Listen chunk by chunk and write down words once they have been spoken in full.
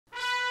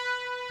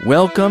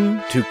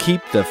Welcome to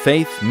Keep the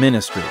Faith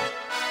Ministry.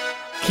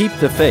 Keep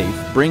the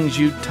Faith brings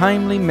you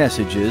timely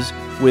messages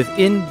with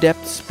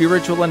in-depth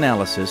spiritual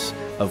analysis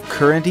of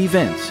current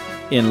events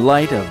in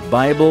light of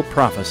Bible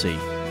prophecy,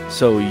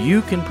 so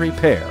you can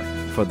prepare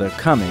for the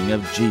coming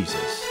of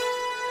Jesus.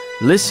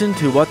 Listen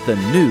to what the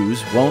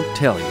news won't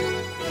tell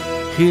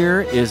you.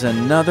 Here is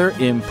another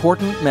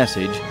important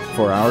message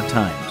for our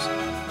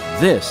times.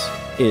 This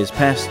is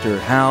Pastor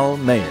Hal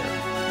Mayer.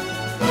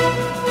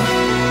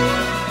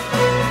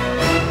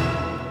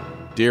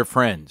 Dear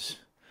friends,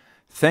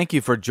 thank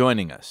you for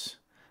joining us.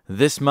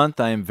 This month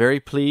I am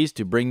very pleased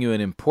to bring you an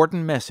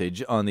important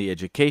message on the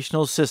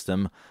educational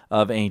system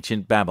of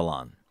ancient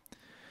Babylon.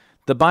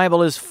 The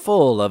Bible is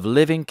full of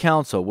living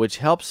counsel which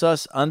helps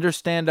us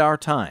understand our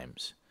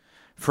times.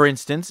 For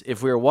instance,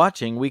 if we are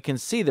watching, we can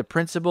see the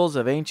principles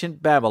of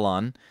ancient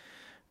Babylon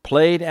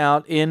played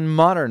out in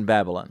modern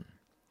Babylon.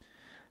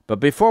 But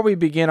before we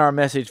begin our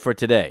message for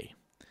today,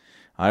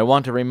 I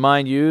want to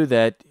remind you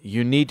that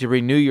you need to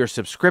renew your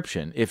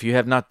subscription if you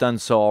have not done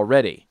so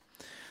already,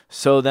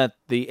 so that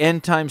the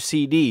end-time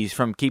CDs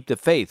from Keep the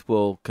Faith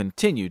will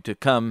continue to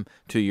come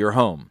to your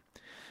home.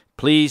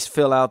 Please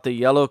fill out the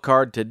yellow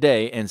card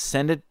today and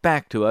send it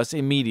back to us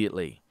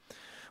immediately.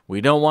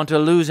 We don't want to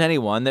lose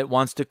anyone that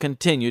wants to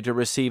continue to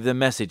receive the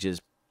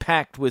messages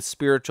packed with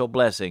spiritual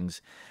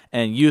blessings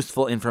and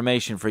useful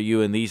information for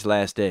you in these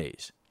last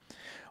days.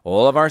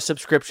 All of our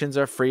subscriptions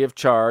are free of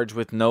charge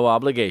with no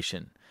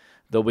obligation,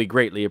 though we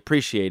greatly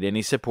appreciate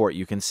any support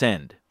you can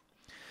send.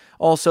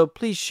 Also,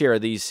 please share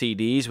these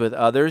CDs with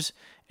others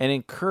and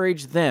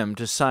encourage them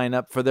to sign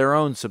up for their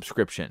own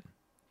subscription.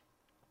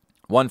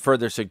 One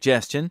further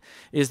suggestion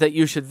is that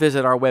you should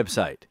visit our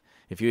website.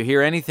 If you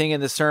hear anything in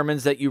the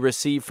sermons that you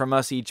receive from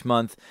us each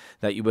month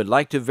that you would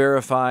like to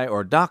verify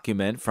or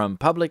document from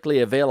publicly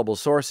available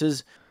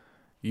sources,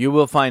 you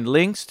will find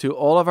links to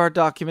all of our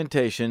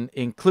documentation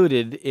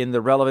included in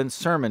the relevant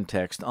sermon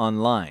text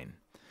online.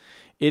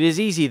 It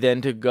is easy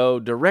then to go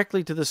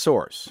directly to the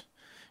source.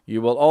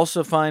 You will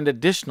also find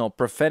additional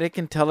prophetic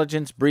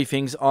intelligence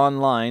briefings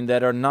online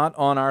that are not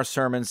on our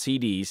sermon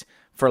CDs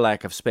for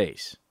lack of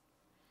space.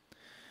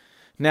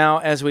 Now,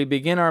 as we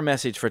begin our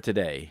message for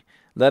today,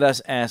 let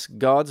us ask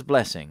God's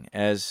blessing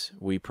as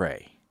we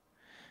pray.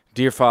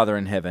 Dear Father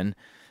in heaven,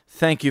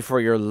 thank you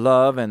for your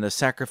love and the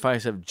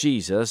sacrifice of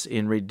Jesus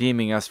in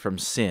redeeming us from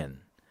sin.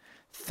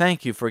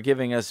 Thank you for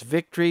giving us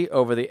victory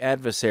over the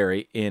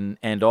adversary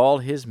and all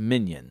his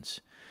minions.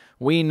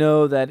 We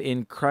know that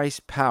in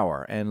Christ's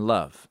power and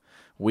love,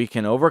 we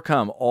can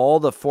overcome all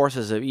the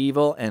forces of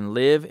evil and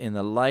live in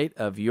the light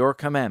of your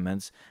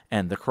commandments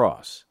and the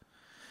cross.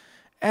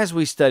 As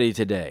we study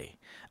today,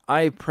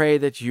 I pray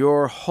that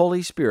your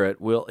Holy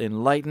Spirit will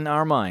enlighten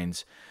our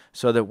minds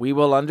so that we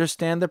will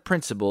understand the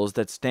principles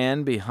that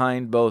stand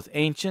behind both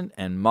ancient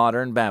and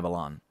modern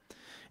Babylon.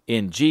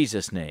 In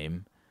Jesus'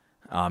 name,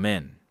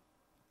 Amen.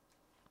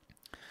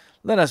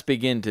 Let us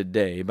begin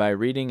today by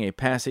reading a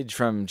passage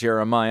from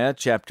Jeremiah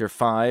chapter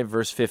 5,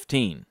 verse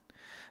 15.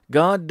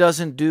 God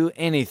doesn't do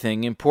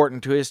anything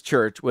important to his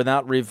church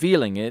without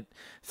revealing it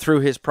through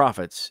his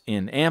prophets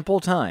in ample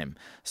time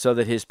so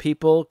that his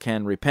people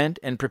can repent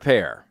and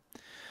prepare.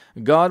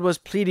 God was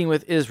pleading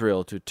with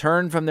Israel to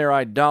turn from their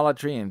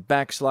idolatry and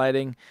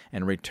backsliding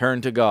and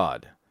return to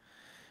God.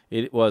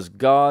 It was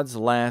God's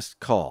last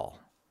call.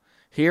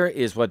 Here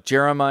is what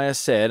Jeremiah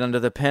said under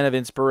the pen of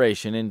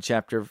inspiration in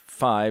chapter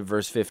 5,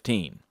 verse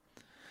 15.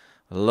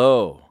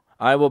 Lo,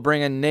 I will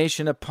bring a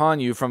nation upon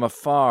you from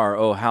afar,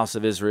 O house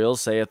of Israel,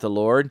 saith the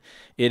Lord.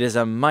 It is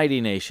a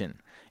mighty nation.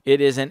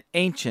 It is an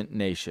ancient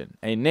nation,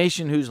 a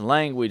nation whose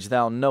language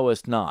thou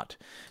knowest not,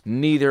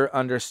 neither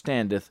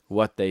understandeth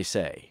what they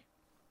say.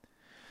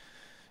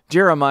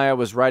 Jeremiah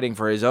was writing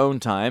for his own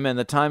time and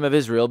the time of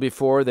Israel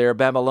before their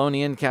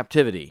Babylonian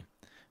captivity.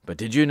 But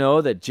did you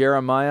know that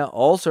Jeremiah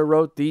also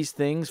wrote these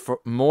things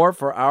more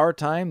for our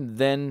time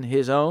than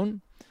his own?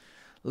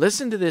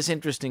 Listen to this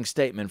interesting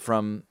statement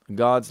from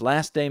God's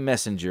last day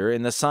messenger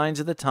in the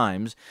Signs of the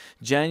Times,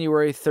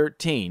 January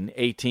 13,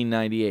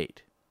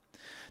 1898.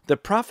 The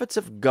prophets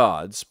of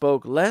God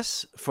spoke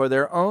less for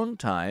their own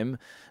time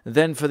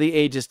than for the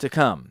ages to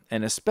come,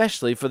 and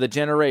especially for the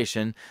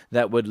generation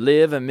that would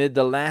live amid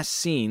the last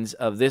scenes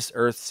of this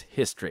earth's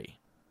history.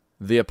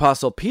 The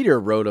Apostle Peter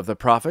wrote of the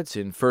prophets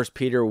in 1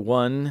 Peter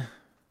 1,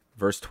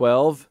 verse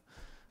 12,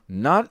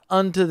 Not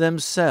unto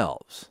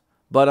themselves,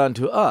 but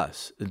unto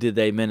us did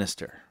they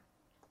minister.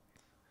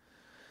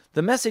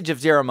 The message of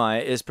Jeremiah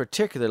is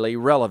particularly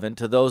relevant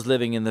to those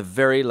living in the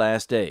very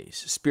last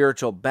days.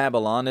 Spiritual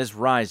Babylon is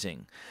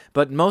rising,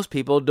 but most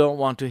people don't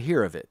want to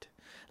hear of it.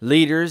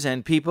 Leaders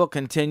and people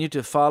continue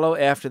to follow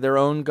after their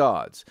own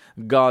gods,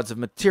 gods of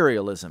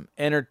materialism,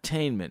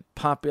 entertainment,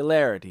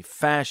 popularity,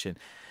 fashion,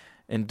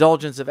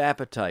 indulgence of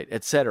appetite,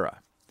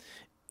 etc.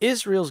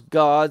 Israel's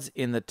gods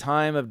in the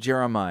time of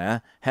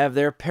Jeremiah have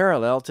their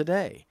parallel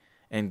today,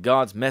 and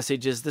God's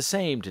message is the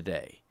same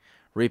today.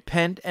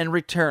 Repent and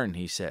return,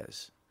 he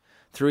says.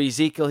 Through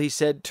Ezekiel he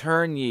said,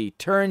 turn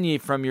ye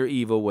from your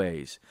evil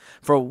ways.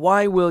 For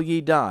why will ye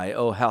die,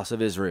 O house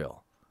of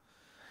Israel?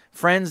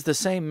 Friends, the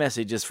same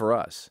message is for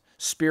us.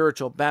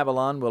 Spiritual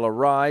Babylon will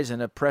arise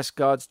and oppress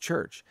God's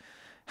church.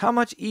 How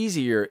much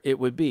easier it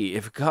would be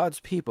if God's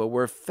people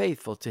were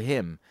faithful to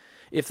Him,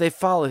 if they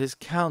followed His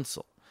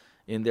counsel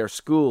in their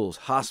schools,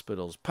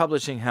 hospitals,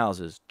 publishing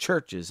houses,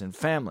 churches, and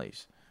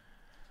families.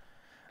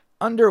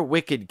 Under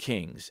wicked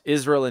kings,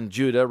 Israel and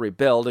Judah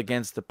rebelled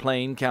against the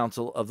plain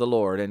counsel of the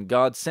Lord, and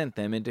God sent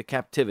them into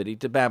captivity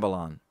to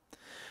Babylon.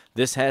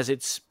 This has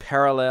its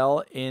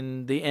parallel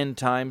in the end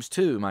times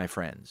too, my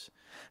friends.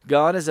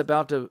 God is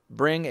about to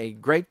bring a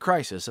great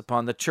crisis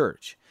upon the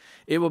church.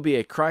 It will be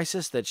a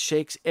crisis that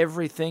shakes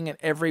everything and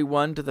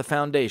everyone to the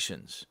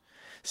foundations.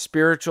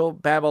 Spiritual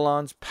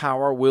Babylon's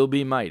power will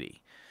be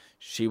mighty.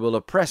 She will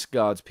oppress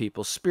God's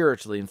people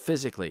spiritually and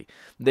physically.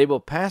 They will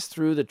pass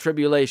through the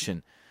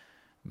tribulation,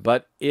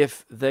 but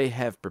if they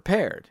have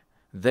prepared,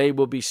 they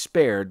will be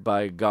spared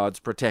by God's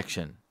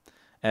protection,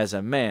 as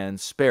a man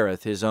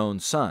spareth his own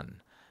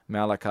son.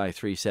 Malachi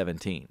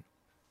 3:17.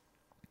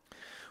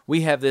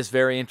 We have this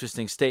very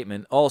interesting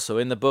statement also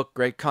in the book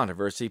Great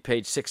Controversy,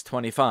 page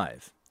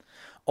 625.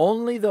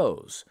 Only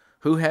those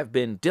who have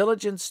been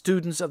diligent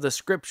students of the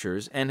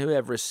Scriptures and who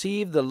have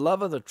received the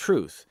love of the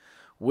truth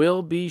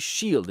will be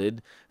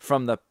shielded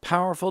from the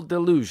powerful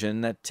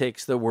delusion that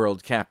takes the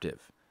world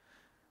captive.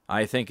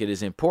 I think it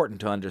is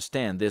important to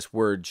understand this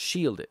word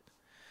shielded.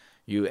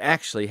 You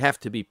actually have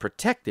to be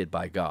protected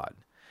by God.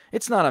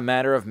 It's not a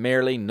matter of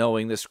merely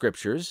knowing the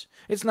Scriptures.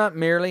 It's not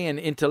merely an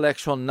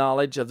intellectual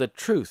knowledge of the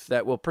truth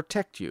that will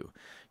protect you.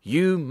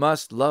 You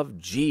must love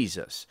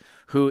Jesus,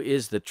 who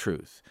is the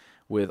truth,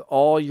 with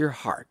all your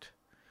heart.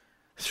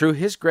 Through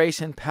His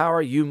grace and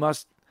power, you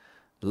must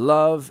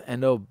love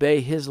and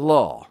obey His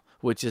law,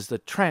 which is the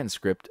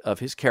transcript of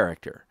His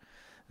character.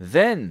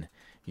 Then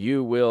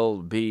you will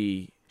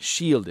be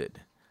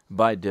shielded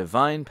by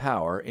divine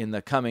power in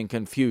the coming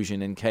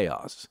confusion and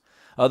chaos.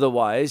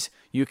 Otherwise,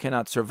 you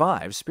cannot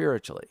survive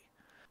spiritually.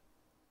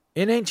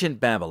 In ancient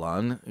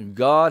Babylon,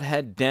 God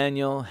had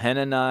Daniel,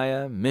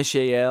 Hananiah,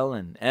 Mishael,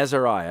 and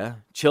Azariah,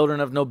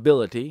 children of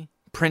nobility,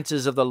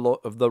 princes of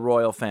the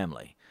royal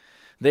family.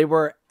 They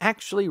were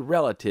actually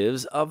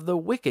relatives of the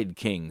wicked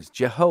kings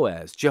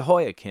Jehoaz,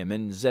 Jehoiakim,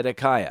 and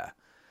Zedekiah.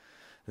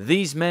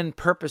 These men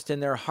purposed in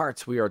their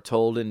hearts, we are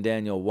told in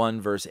Daniel 1,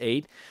 verse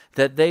 8,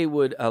 that they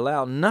would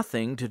allow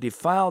nothing to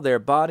defile their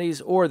bodies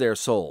or their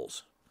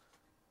souls.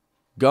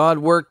 God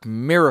worked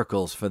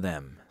miracles for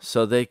them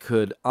so they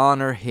could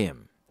honor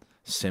Him.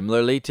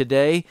 Similarly,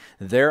 today,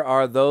 there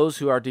are those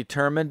who are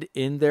determined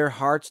in their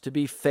hearts to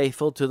be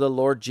faithful to the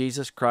Lord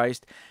Jesus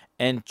Christ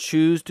and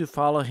choose to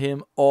follow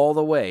Him all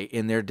the way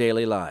in their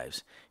daily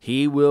lives.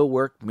 He will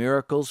work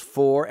miracles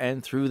for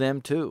and through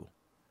them too.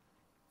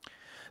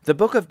 The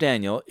book of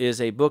Daniel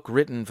is a book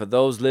written for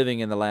those living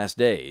in the last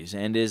days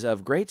and is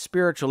of great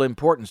spiritual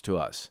importance to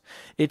us.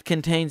 It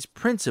contains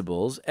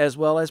principles as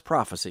well as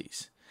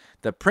prophecies.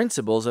 The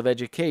principles of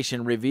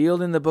education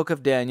revealed in the book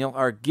of Daniel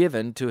are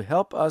given to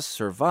help us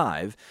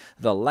survive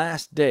the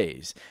last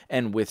days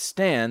and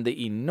withstand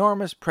the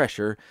enormous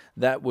pressure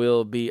that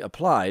will be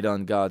applied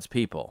on God's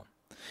people.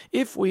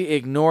 If we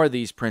ignore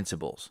these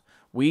principles,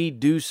 we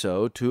do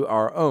so to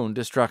our own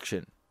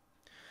destruction.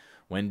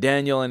 When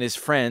Daniel and his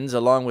friends,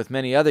 along with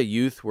many other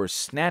youth, were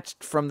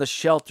snatched from the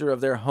shelter of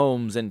their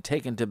homes and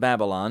taken to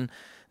Babylon,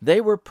 they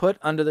were put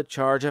under the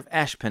charge of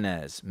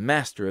Ashpenaz,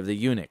 master of the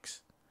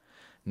eunuchs.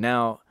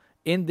 Now,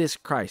 in this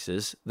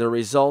crisis, the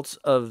results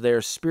of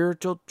their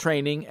spiritual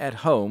training at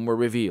home were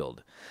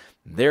revealed.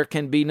 There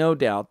can be no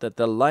doubt that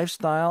the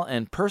lifestyle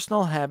and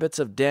personal habits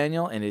of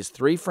Daniel and his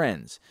three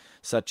friends,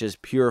 such as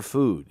pure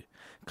food,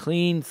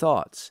 clean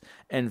thoughts,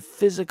 and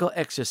physical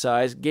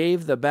exercise,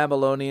 gave the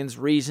Babylonians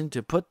reason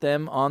to put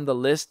them on the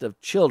list of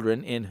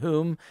children in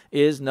whom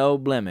is no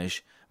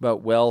blemish, but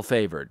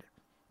well-favored,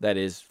 that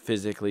is,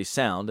 physically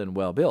sound and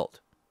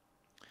well-built.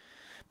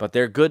 But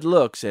their good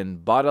looks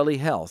and bodily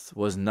health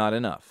was not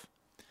enough.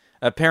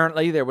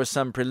 Apparently, there was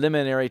some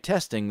preliminary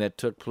testing that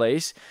took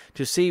place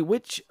to see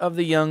which of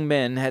the young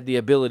men had the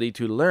ability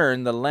to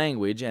learn the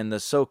language and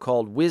the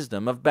so-called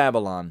wisdom of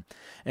Babylon,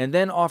 and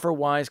then offer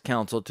wise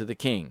counsel to the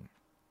king.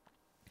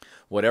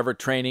 Whatever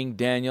training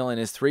Daniel and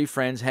his three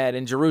friends had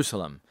in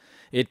Jerusalem,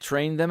 it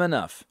trained them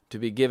enough to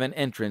be given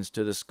entrance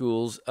to the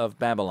schools of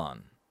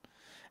Babylon.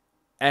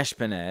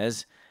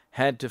 Ashpenaz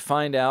had to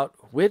find out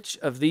which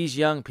of these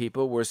young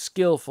people were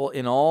skillful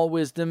in all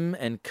wisdom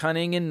and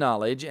cunning in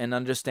knowledge and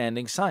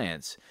understanding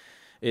science,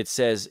 it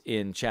says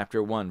in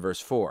chapter 1, verse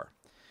 4.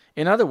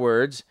 In other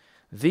words,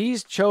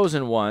 these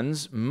chosen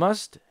ones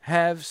must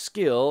have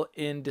skill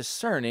in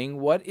discerning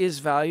what is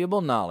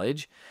valuable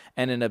knowledge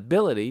and an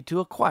ability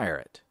to acquire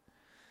it.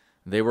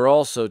 They were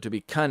also to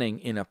be cunning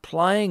in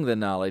applying the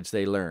knowledge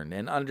they learned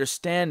and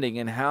understanding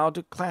and how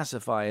to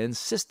classify and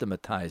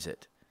systematize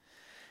it.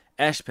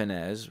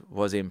 Ashpenaz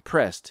was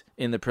impressed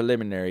in the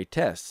preliminary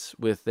tests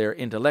with their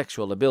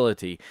intellectual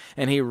ability,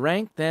 and he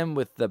ranked them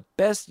with the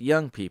best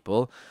young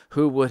people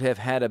who would have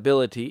had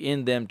ability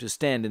in them to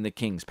stand in the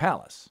king's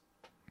palace.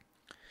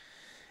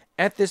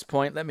 At this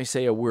point, let me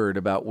say a word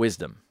about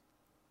wisdom.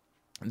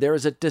 There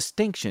is a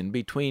distinction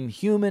between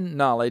human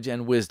knowledge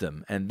and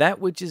wisdom, and that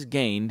which is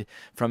gained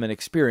from an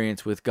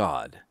experience with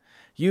God.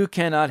 You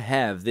cannot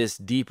have this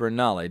deeper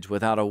knowledge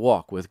without a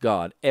walk with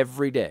God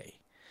every day.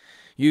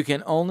 You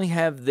can only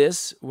have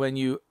this when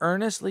you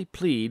earnestly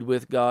plead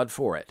with God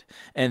for it,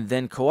 and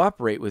then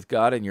cooperate with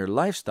God in your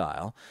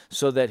lifestyle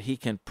so that He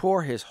can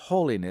pour His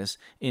holiness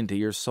into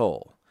your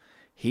soul.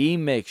 He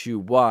makes you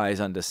wise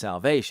unto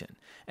salvation,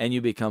 and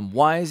you become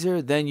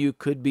wiser than you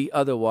could be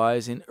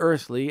otherwise in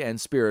earthly and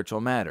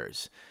spiritual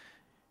matters.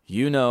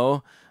 You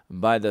know,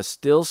 by the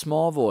still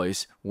small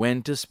voice,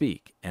 when to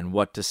speak and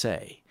what to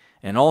say,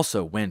 and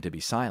also when to be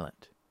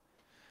silent.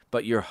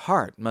 But your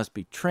heart must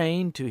be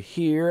trained to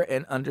hear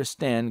and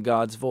understand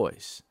God's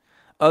voice.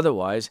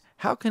 Otherwise,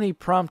 how can He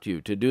prompt you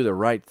to do the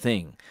right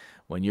thing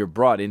when you're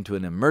brought into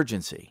an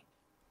emergency?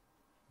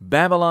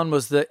 Babylon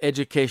was the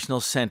educational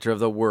center of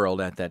the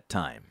world at that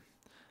time.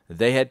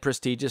 They had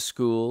prestigious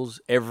schools.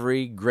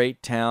 Every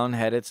great town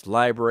had its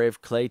library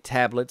of clay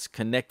tablets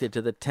connected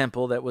to the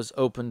temple that was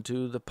open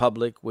to the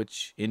public,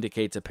 which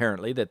indicates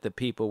apparently that the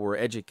people were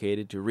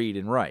educated to read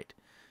and write.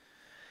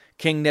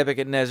 King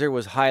Nebuchadnezzar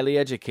was highly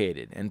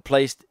educated and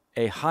placed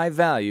a high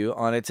value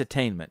on its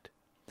attainment.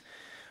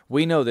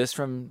 We know this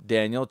from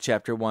Daniel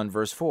chapter 1,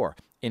 verse 4.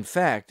 In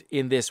fact,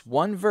 in this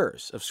one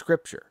verse of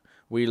Scripture,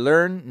 we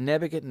learn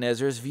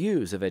Nebuchadnezzar's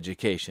views of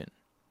education.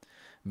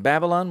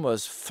 Babylon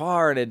was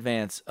far in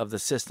advance of the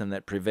system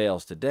that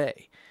prevails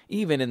today,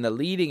 even in the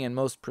leading and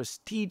most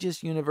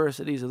prestigious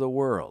universities of the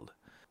world.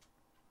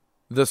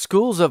 The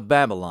schools of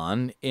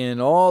Babylon,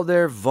 in all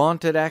their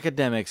vaunted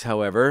academics,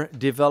 however,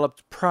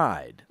 developed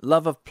pride,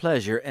 love of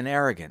pleasure, and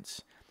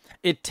arrogance.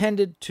 It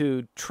tended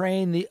to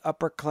train the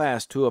upper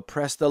class to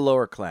oppress the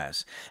lower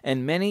class,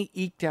 and many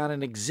eked out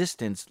an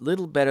existence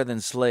little better than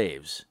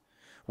slaves.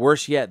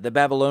 Worse yet, the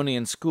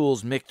Babylonian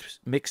schools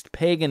mixed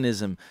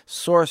paganism,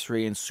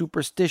 sorcery, and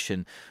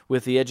superstition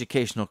with the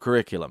educational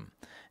curriculum,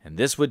 and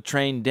this would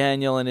train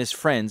Daniel and his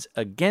friends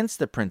against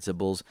the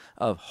principles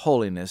of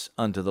holiness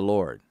unto the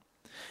Lord.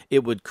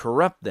 It would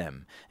corrupt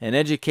them and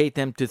educate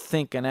them to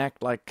think and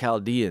act like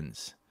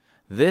Chaldeans.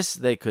 This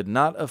they could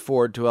not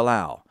afford to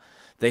allow.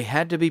 They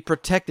had to be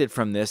protected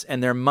from this,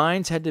 and their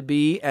minds had to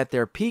be at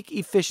their peak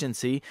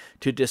efficiency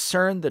to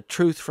discern the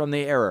truth from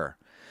the error.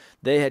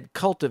 They had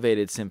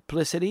cultivated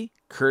simplicity,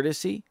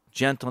 courtesy,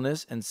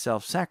 gentleness, and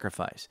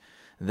self-sacrifice.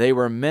 They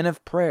were men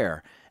of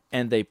prayer,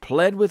 and they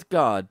pled with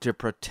God to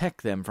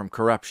protect them from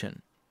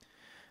corruption.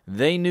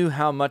 They knew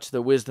how much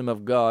the wisdom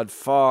of God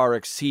far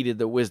exceeded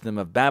the wisdom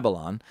of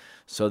Babylon,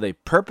 so they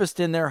purposed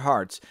in their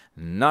hearts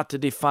not to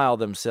defile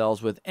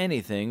themselves with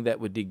anything that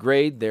would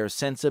degrade their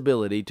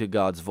sensibility to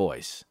God's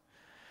voice.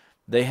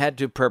 They had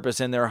to purpose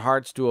in their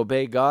hearts to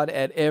obey God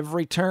at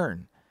every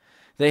turn.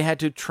 They had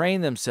to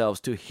train themselves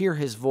to hear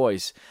His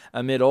voice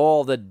amid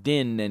all the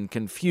din and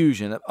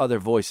confusion of other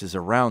voices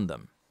around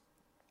them.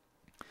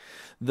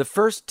 The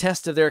first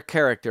test of their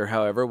character,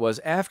 however, was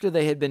after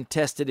they had been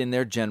tested in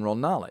their general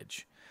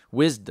knowledge,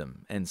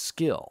 wisdom, and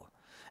skill,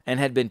 and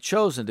had been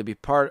chosen to be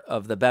part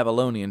of the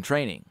Babylonian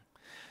training.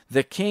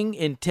 The king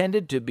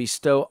intended to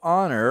bestow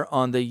honor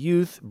on the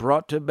youth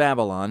brought to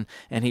Babylon,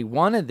 and he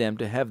wanted them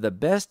to have the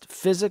best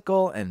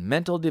physical and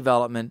mental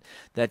development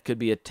that could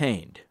be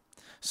attained,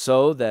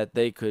 so that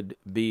they could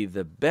be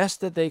the best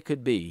that they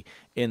could be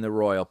in the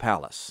royal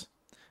palace.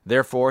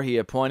 Therefore he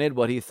appointed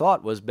what he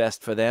thought was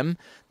best for them,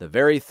 the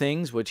very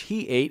things which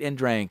he ate and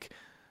drank,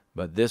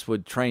 but this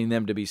would train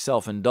them to be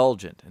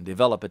self-indulgent and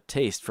develop a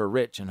taste for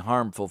rich and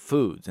harmful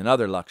foods and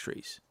other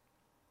luxuries.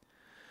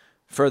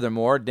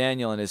 Furthermore,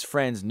 Daniel and his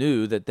friends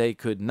knew that they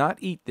could not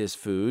eat this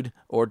food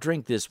or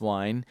drink this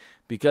wine,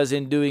 because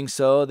in doing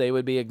so they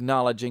would be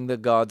acknowledging the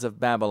gods of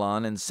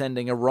Babylon and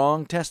sending a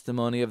wrong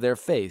testimony of their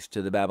faith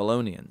to the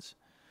Babylonians.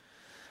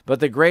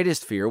 But the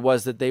greatest fear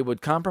was that they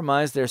would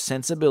compromise their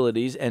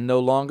sensibilities and no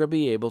longer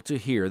be able to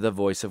hear the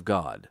voice of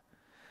God.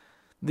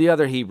 The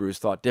other Hebrews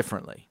thought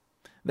differently.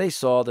 They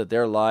saw that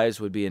their lives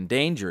would be in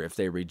danger if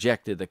they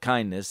rejected the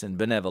kindness and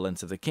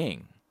benevolence of the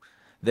king.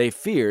 They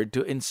feared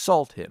to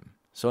insult him,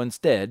 so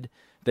instead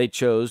they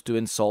chose to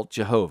insult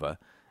Jehovah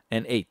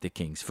and ate the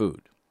king's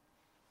food.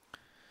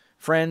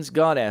 Friends,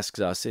 God asks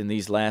us in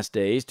these last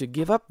days to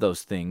give up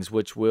those things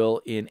which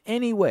will in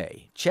any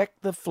way check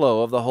the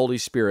flow of the Holy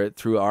Spirit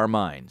through our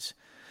minds.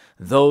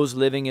 Those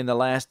living in the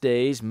last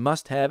days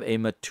must have a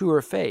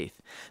mature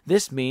faith.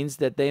 This means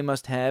that they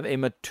must have a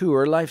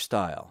mature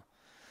lifestyle.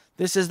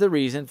 This is the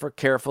reason for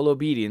careful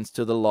obedience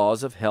to the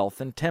laws of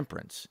health and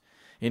temperance.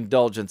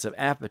 Indulgence of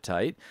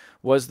appetite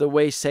was the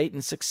way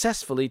Satan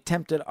successfully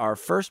tempted our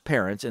first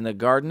parents in the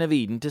Garden of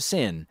Eden to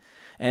sin,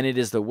 and it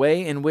is the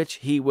way in which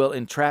he will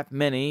entrap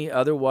many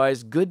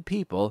otherwise good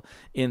people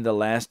in the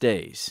last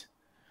days.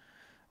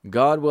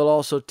 God will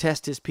also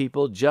test his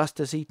people just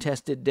as he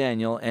tested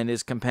Daniel and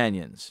his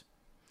companions.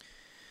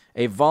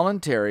 A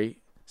voluntary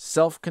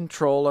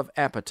self-control of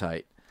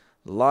appetite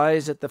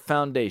lies at the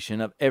foundation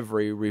of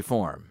every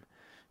reform.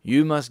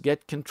 You must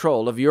get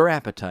control of your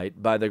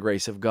appetite by the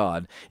grace of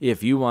God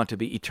if you want to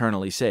be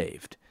eternally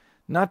saved.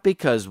 Not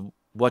because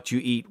what you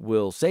eat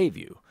will save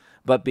you,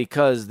 but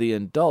because the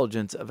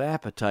indulgence of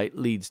appetite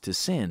leads to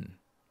sin.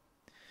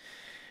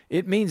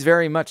 It means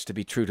very much to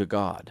be true to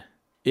God.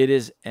 It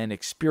is an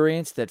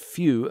experience that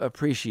few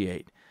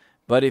appreciate.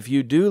 But if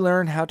you do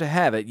learn how to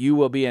have it, you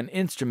will be an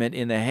instrument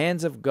in the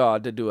hands of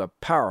God to do a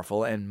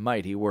powerful and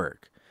mighty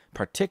work,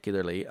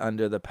 particularly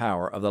under the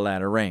power of the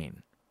latter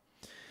rain.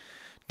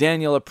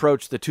 Daniel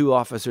approached the two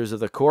officers of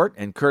the court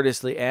and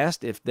courteously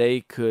asked if they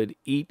could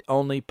eat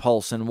only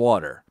pulse and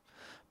water.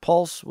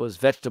 Pulse was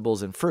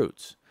vegetables and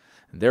fruits.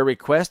 Their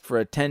request for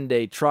a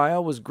 10-day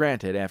trial was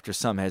granted after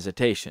some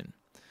hesitation.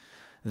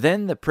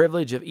 Then the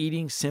privilege of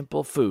eating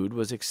simple food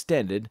was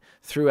extended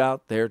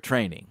throughout their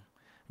training.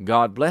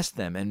 God blessed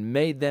them and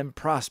made them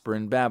prosper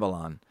in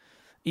Babylon,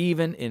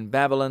 even in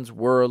Babylon's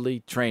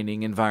worldly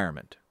training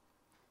environment.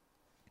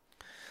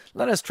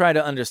 Let us try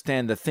to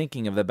understand the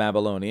thinking of the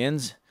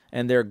Babylonians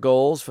and their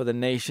goals for the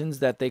nations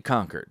that they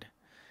conquered.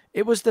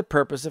 It was the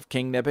purpose of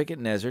King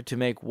Nebuchadnezzar to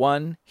make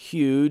one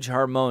huge,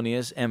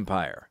 harmonious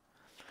empire.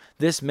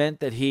 This meant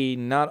that he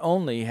not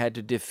only had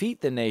to defeat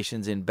the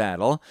nations in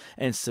battle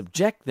and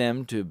subject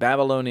them to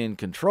Babylonian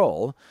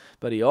control,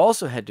 but he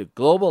also had to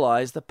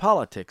globalize the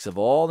politics of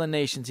all the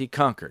nations he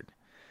conquered.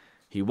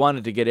 He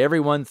wanted to get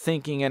everyone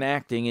thinking and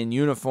acting in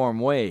uniform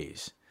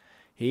ways.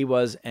 He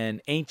was an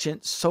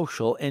ancient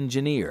social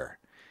engineer.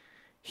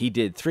 He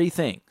did three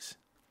things.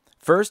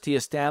 First, he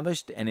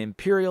established an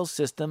imperial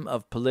system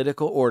of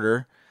political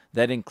order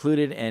that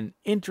included an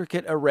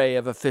intricate array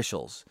of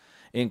officials,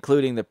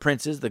 including the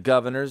princes, the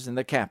governors, and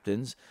the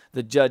captains,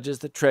 the judges,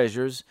 the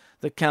treasurers,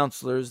 the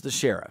counselors, the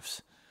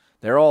sheriffs.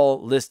 They're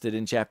all listed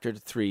in chapter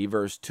 3,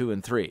 verse 2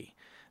 and 3.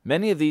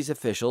 Many of these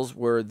officials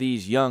were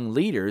these young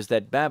leaders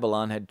that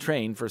Babylon had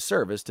trained for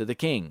service to the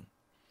king.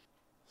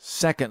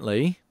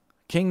 Secondly,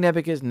 King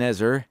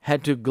Nebuchadnezzar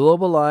had to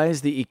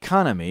globalize the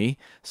economy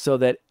so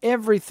that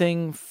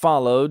everything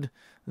followed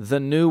the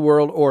new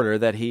world order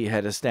that he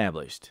had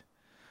established.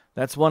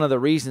 That's one of the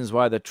reasons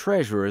why the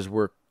treasurers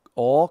were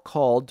all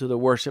called to the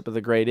worship of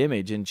the great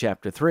image in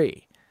chapter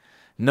 3.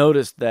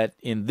 Notice that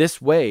in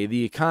this way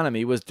the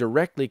economy was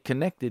directly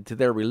connected to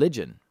their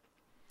religion.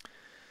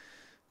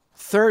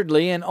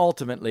 Thirdly, and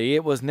ultimately,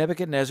 it was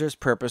Nebuchadnezzar's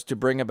purpose to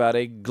bring about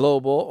a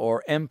global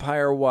or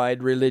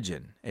empire-wide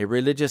religion, a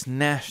religious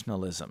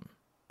nationalism.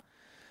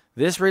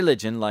 This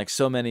religion, like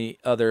so many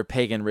other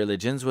pagan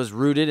religions, was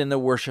rooted in the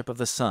worship of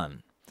the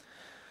sun.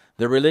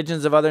 The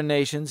religions of other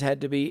nations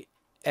had to be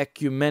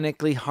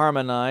ecumenically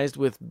harmonized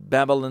with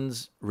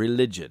Babylon's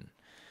religion,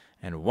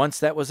 and once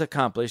that was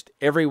accomplished,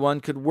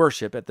 everyone could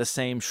worship at the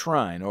same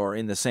shrine or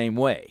in the same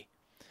way.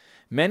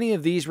 Many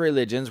of these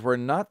religions were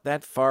not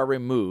that far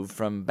removed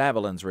from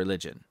Babylon's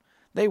religion.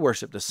 They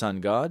worshiped the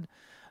sun god.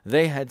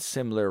 They had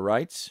similar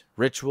rites,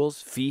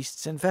 rituals,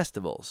 feasts, and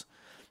festivals.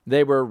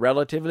 They were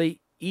relatively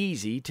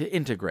easy to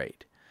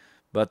integrate.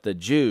 But the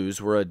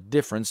Jews were a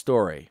different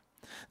story.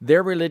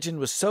 Their religion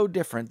was so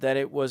different that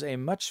it was a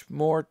much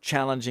more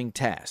challenging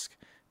task.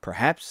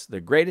 Perhaps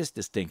the greatest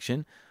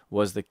distinction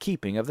was the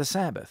keeping of the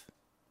Sabbath.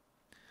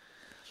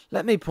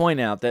 Let me point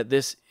out that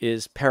this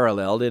is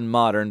paralleled in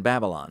modern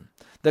Babylon.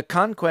 The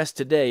conquest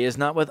today is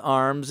not with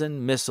arms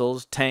and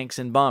missiles, tanks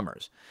and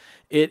bombers.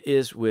 It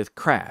is with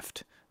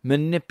craft,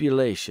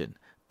 manipulation,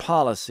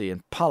 policy,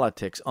 and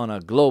politics on a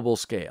global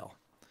scale.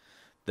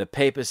 The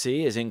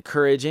papacy is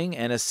encouraging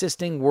and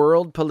assisting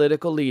world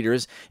political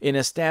leaders in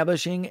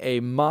establishing a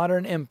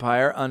modern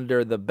empire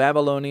under the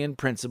Babylonian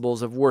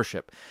principles of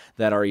worship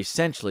that are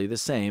essentially the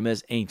same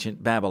as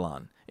ancient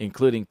Babylon,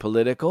 including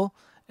political,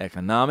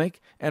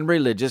 economic, and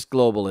religious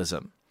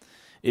globalism.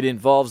 It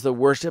involves the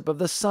worship of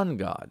the sun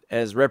god,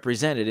 as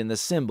represented in the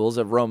symbols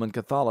of Roman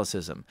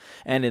Catholicism,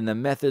 and in the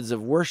methods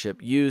of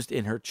worship used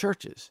in her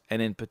churches,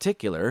 and in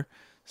particular,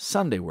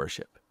 Sunday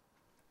worship.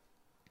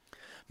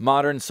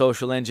 Modern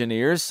social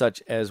engineers,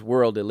 such as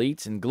world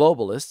elites and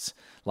globalists,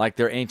 like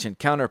their ancient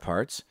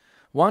counterparts,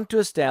 want to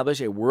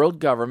establish a world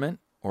government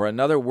or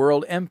another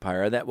world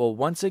empire that will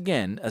once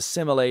again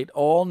assimilate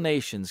all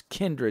nations,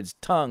 kindreds,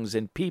 tongues,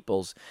 and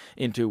peoples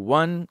into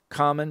one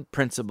common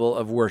principle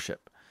of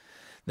worship.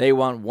 They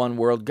want one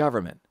world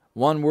government,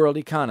 one world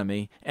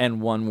economy,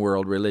 and one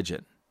world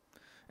religion.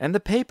 And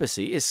the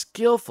papacy is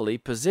skillfully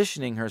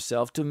positioning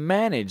herself to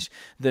manage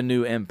the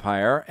new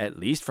empire, at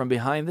least from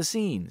behind the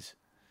scenes.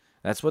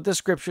 That's what the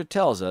Scripture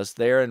tells us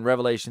there in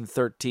Revelation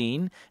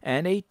 13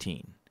 and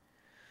 18.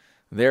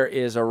 There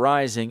is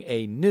arising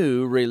a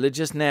new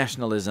religious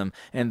nationalism,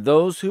 and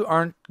those who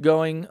aren't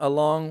going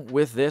along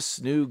with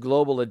this new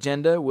global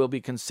agenda will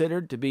be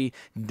considered to be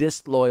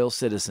disloyal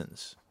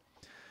citizens.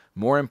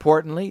 More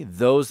importantly,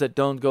 those that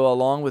don't go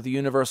along with the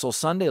universal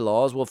Sunday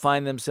laws will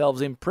find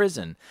themselves in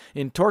prison,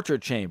 in torture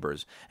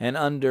chambers, and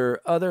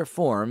under other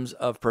forms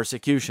of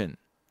persecution.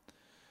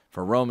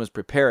 For Rome is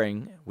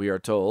preparing, we are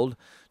told,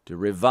 to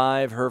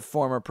revive her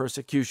former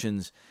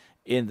persecutions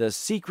in the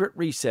secret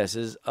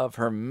recesses of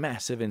her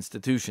massive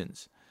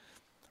institutions.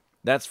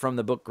 That's from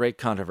the book Great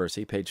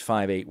Controversy, page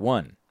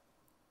 581.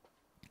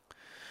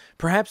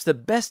 Perhaps the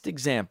best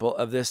example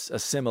of this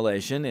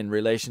assimilation in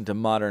relation to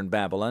modern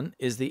Babylon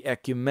is the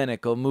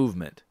ecumenical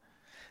movement.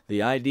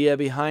 The idea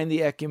behind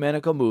the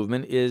ecumenical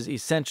movement is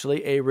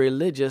essentially a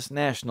religious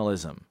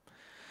nationalism.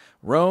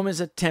 Rome is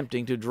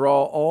attempting to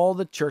draw all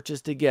the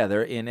churches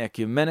together in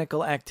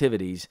ecumenical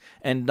activities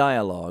and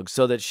dialogue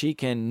so that she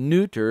can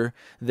neuter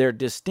their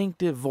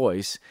distinctive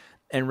voice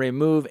and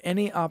remove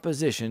any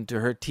opposition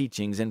to her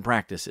teachings and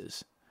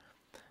practices.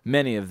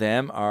 Many of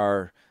them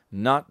are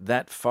not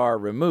that far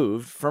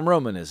removed from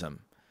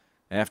Romanism.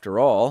 After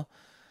all,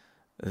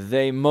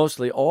 they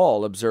mostly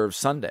all observe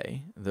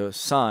Sunday, the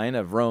sign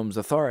of Rome's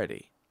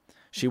authority.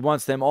 She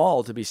wants them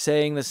all to be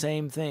saying the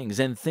same things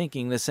and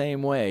thinking the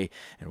same way,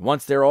 and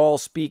once they're all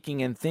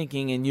speaking and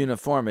thinking in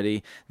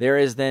uniformity, there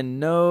is then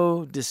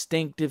no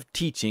distinctive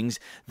teachings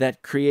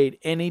that create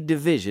any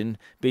division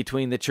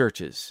between the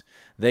churches.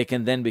 They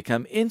can then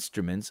become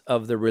instruments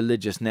of the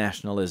religious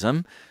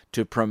nationalism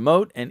to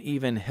promote and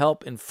even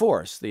help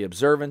enforce the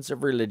observance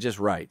of religious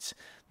rites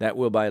that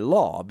will by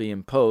law be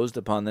imposed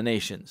upon the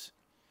nations.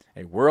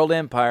 A world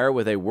empire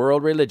with a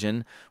world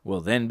religion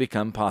will then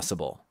become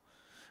possible.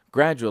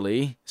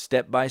 Gradually,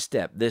 step by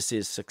step, this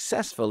is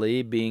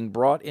successfully being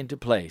brought into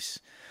place.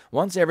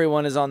 Once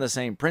everyone is on the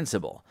same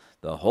principle,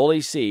 the Holy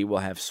See will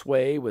have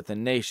sway with the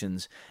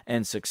nations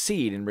and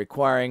succeed in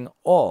requiring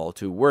all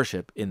to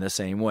worship in the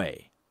same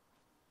way.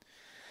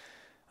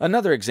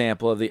 Another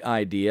example of the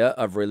idea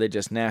of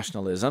religious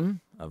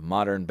nationalism of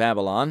modern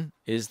Babylon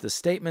is the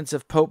statements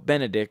of Pope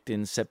Benedict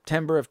in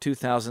September of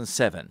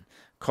 2007,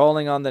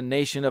 calling on the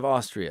nation of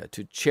Austria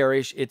to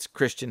cherish its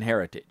Christian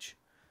heritage.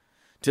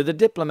 To the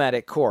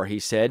diplomatic corps, he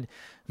said,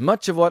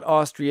 much of what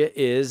Austria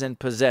is and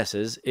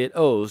possesses it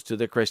owes to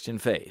the Christian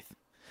faith.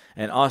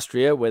 And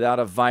Austria without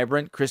a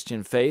vibrant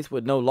Christian faith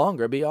would no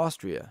longer be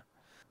Austria.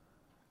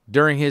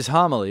 During his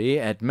homily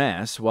at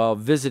Mass while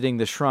visiting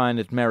the shrine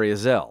at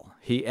Mariazell,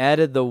 he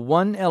added the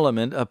one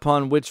element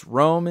upon which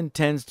Rome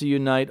intends to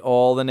unite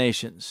all the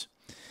nations,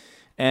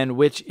 and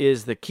which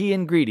is the key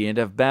ingredient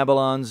of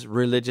Babylon's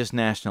religious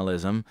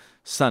nationalism,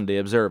 Sunday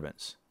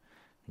observance.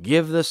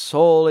 Give the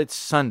soul its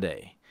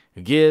Sunday.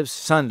 Give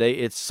Sunday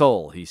its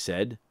soul, he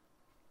said.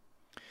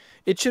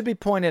 It should be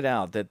pointed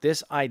out that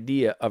this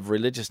idea of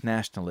religious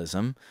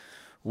nationalism,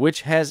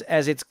 which has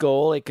as its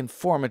goal a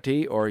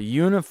conformity or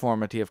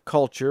uniformity of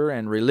culture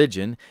and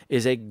religion,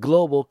 is a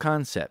global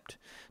concept,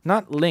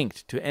 not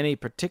linked to any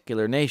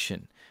particular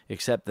nation,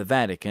 except the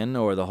Vatican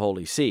or the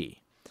Holy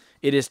See.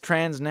 It is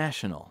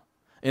transnational.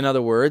 In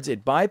other words,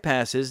 it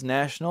bypasses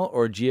national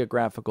or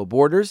geographical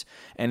borders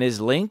and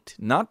is linked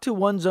not to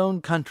one's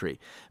own country,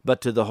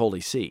 but to the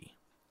Holy See.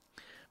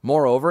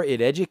 Moreover,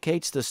 it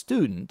educates the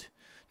student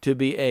to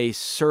be a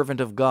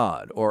servant of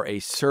God or a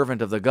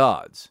servant of the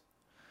gods.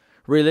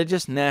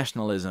 Religious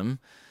nationalism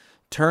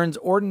turns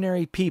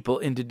ordinary people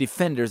into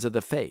defenders of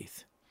the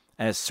faith.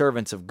 As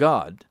servants of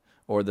God,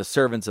 or the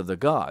servants of the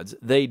gods,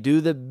 they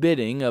do the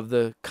bidding of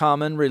the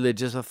common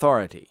religious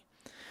authority.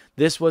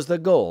 This was the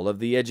goal of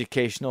the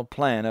educational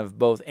plan of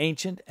both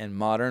ancient and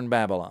modern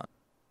Babylon.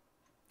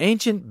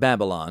 Ancient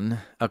Babylon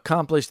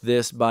accomplished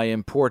this by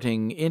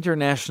importing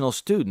international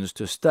students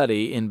to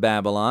study in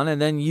Babylon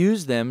and then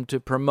use them to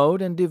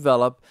promote and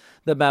develop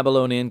the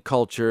Babylonian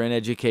culture and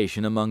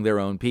education among their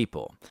own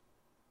people.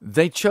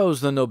 They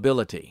chose the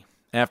nobility.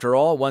 After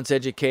all, once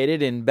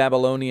educated in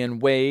Babylonian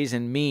ways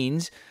and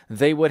means,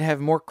 they would have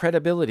more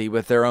credibility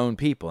with their own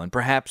people and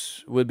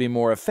perhaps would be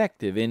more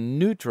effective in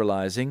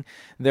neutralizing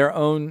their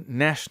own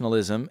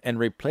nationalism and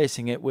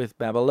replacing it with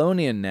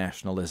Babylonian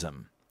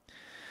nationalism.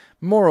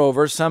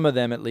 Moreover, some of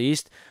them at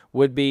least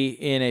would be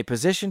in a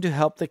position to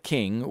help the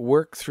king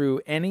work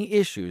through any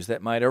issues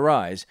that might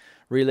arise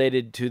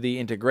related to the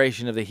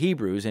integration of the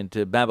Hebrews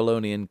into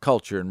Babylonian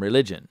culture and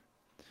religion.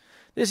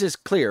 This is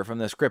clear from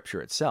the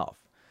scripture itself.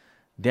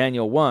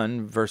 Daniel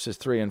 1, verses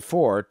 3 and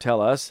 4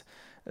 tell us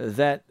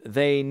that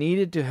they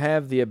needed to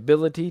have the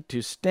ability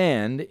to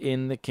stand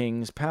in the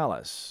king's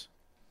palace.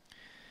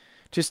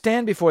 To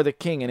stand before the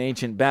king in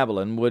ancient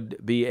Babylon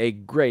would be a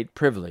great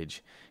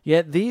privilege.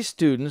 Yet these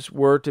students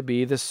were to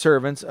be the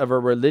servants of a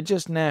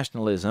religious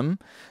nationalism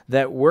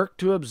that worked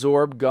to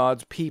absorb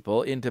God's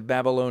people into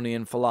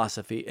Babylonian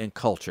philosophy and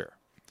culture.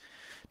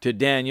 To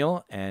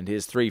Daniel and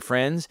his three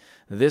friends,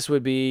 this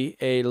would be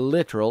a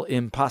literal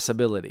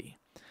impossibility.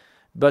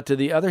 But to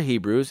the other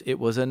Hebrews, it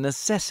was a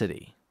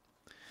necessity.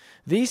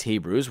 These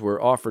Hebrews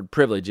were offered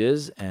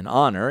privileges and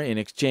honor in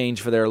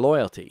exchange for their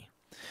loyalty.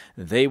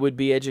 They would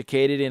be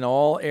educated in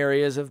all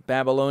areas of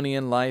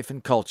Babylonian life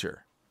and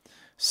culture,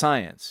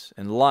 science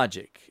and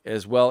logic,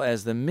 as well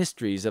as the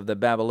mysteries of the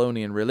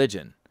Babylonian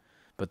religion,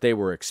 but they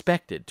were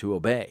expected to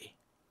obey.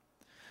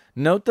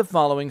 Note the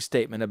following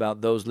statement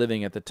about those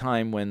living at the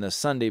time when the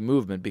Sunday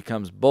movement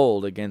becomes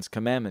bold against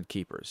commandment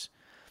keepers.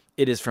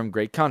 It is from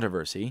Great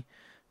Controversy,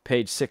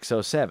 page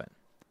 607.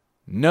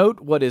 Note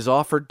what is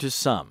offered to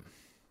some.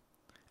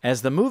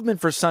 As the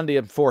movement for Sunday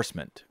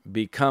enforcement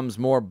becomes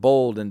more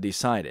bold and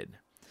decided,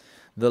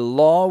 the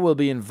law will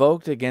be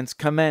invoked against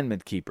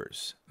commandment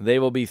keepers. They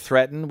will be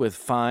threatened with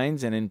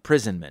fines and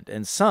imprisonment,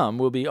 and some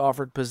will be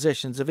offered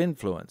positions of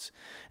influence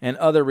and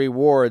other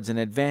rewards and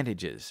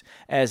advantages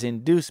as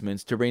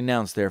inducements to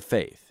renounce their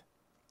faith.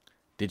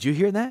 Did you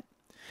hear that?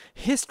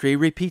 History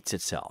repeats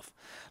itself.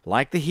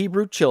 Like the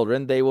Hebrew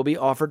children, they will be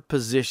offered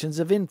positions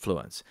of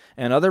influence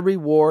and other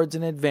rewards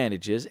and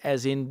advantages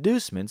as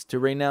inducements to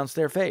renounce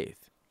their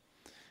faith.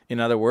 In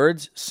other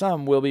words,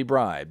 some will be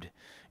bribed.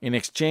 In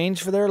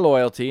exchange for their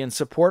loyalty and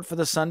support for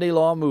the Sunday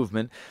law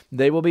movement,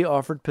 they will be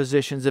offered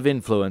positions of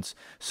influence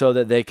so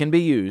that they can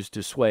be used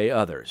to sway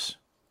others.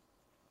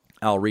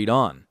 I'll read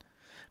on.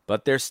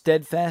 But their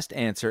steadfast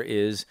answer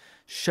is,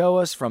 "Show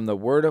us from the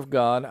Word of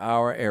God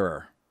our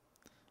error."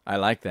 I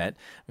like that.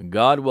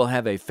 God will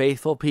have a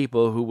faithful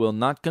people who will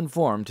not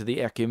conform to the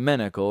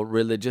ecumenical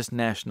religious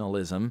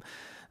nationalism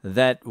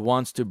that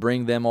wants to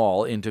bring them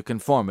all into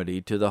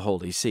conformity to the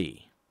Holy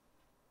See.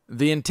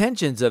 The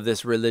intentions of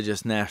this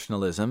religious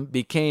nationalism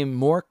became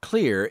more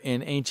clear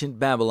in ancient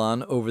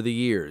Babylon over the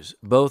years,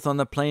 both on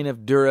the plain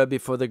of Dura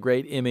before the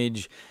great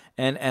image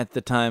and at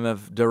the time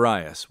of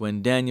Darius,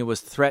 when Daniel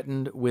was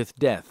threatened with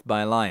death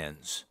by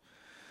lions.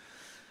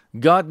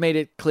 God made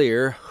it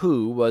clear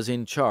who was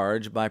in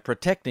charge by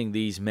protecting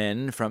these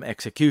men from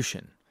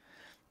execution.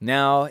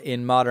 Now,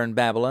 in modern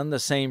Babylon, the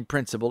same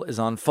principle is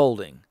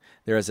unfolding.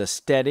 There is a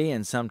steady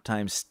and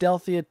sometimes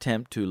stealthy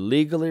attempt to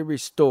legally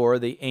restore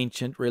the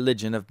ancient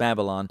religion of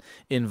Babylon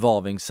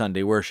involving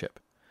Sunday worship.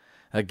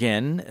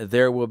 Again,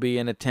 there will be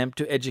an attempt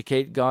to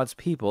educate God's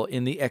people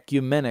in the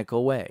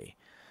ecumenical way.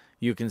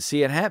 You can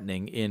see it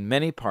happening in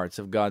many parts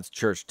of God's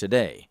church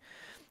today.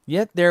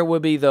 Yet there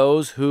will be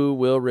those who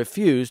will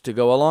refuse to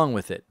go along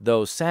with it,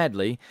 though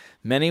sadly,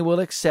 many will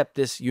accept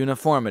this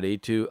uniformity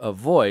to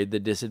avoid the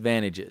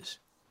disadvantages.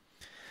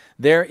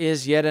 There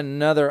is yet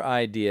another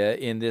idea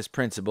in this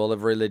principle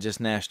of religious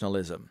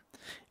nationalism.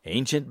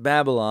 Ancient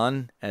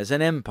Babylon, as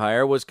an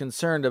empire, was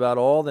concerned about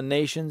all the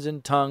nations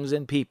and tongues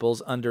and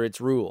peoples under its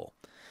rule.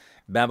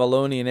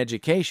 Babylonian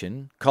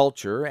education,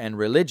 culture, and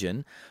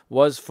religion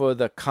was for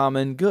the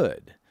common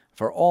good,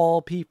 for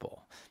all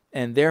people,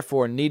 and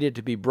therefore needed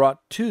to be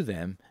brought to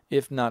them,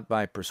 if not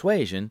by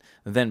persuasion,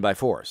 then by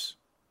force.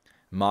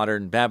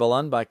 Modern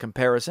Babylon, by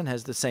comparison,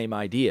 has the same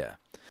idea.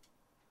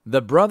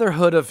 The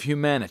brotherhood of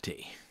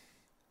humanity,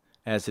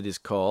 as it is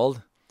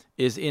called,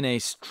 is in a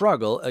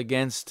struggle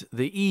against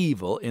the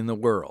evil in the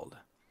world.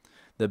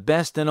 The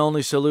best and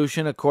only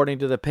solution, according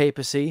to the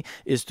papacy,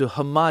 is to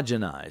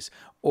homogenize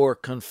or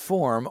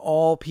conform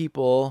all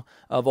people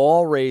of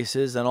all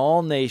races and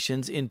all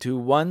nations into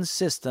one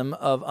system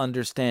of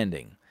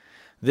understanding.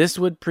 This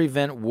would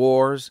prevent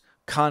wars,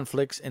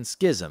 conflicts, and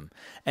schism,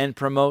 and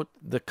promote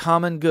the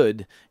common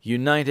good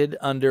united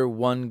under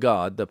one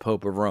God, the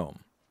Pope of Rome.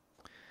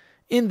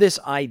 In this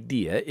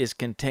idea is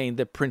contained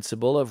the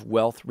principle of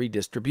wealth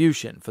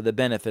redistribution for the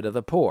benefit of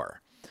the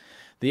poor.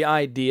 The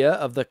idea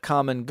of the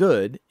common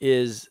good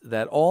is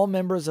that all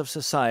members of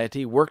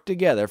society work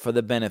together for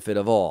the benefit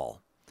of all.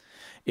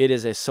 It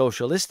is a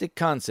socialistic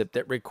concept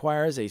that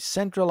requires a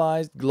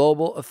centralized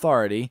global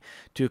authority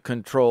to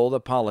control the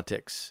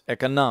politics,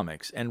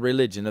 economics, and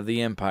religion of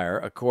the empire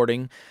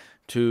according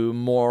to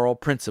moral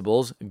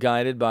principles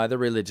guided by the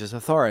religious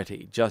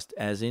authority, just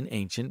as in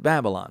ancient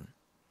Babylon.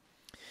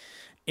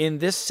 In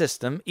this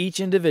system, each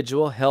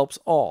individual helps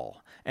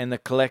all, and the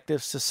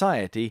collective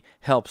society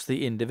helps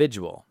the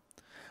individual.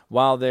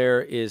 While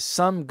there is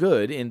some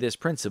good in this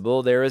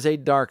principle, there is a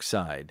dark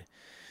side.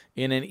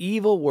 In an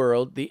evil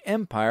world, the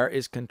empire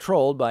is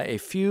controlled by a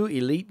few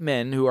elite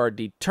men who are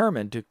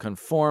determined to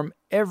conform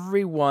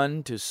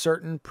everyone to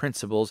certain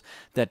principles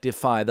that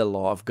defy the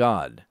law of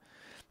God.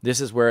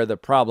 This is where the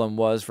problem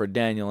was for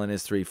Daniel and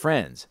his 3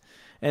 friends,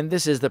 and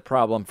this is the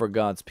problem for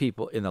God's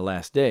people in the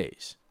last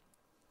days.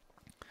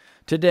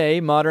 Today,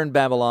 modern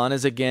Babylon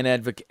is again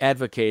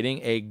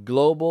advocating a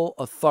global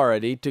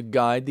authority to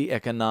guide the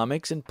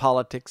economics and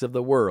politics of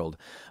the world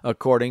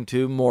according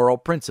to moral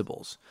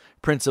principles,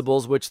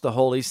 principles which the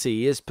Holy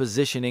See is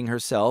positioning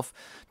herself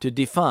to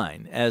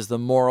define as the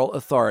moral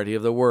authority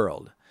of the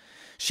world.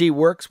 She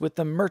works with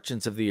the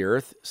merchants of the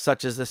earth,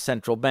 such as the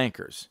central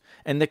bankers,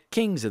 and the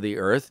kings of the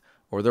earth,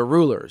 or the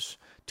rulers,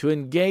 to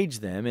engage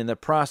them in the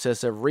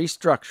process of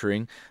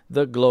restructuring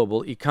the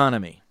global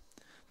economy.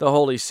 The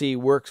Holy See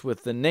works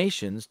with the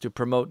nations to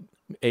promote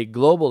a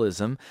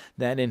globalism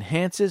that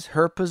enhances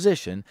her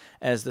position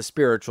as the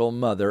spiritual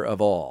mother of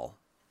all.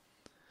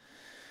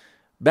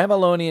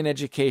 Babylonian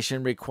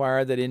education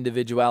required that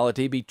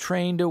individuality be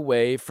trained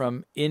away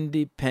from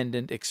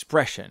independent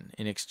expression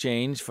in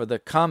exchange for the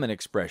common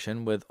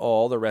expression with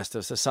all the rest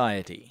of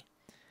society.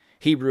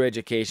 Hebrew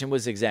education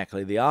was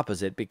exactly the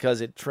opposite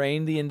because it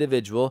trained the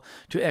individual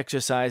to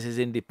exercise his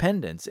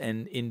independence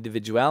and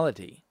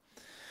individuality.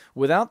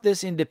 Without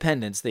this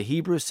independence, the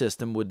Hebrew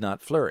system would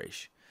not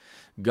flourish.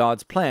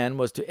 God's plan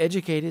was to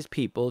educate his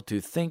people to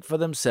think for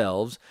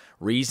themselves,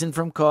 reason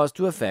from cause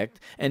to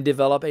effect, and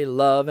develop a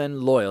love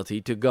and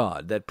loyalty to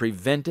God that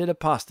prevented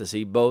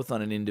apostasy both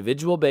on an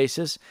individual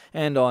basis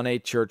and on a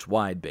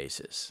church-wide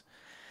basis.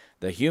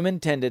 The human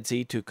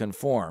tendency to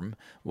conform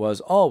was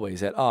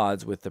always at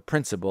odds with the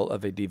principle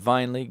of a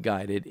divinely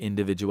guided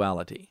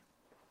individuality.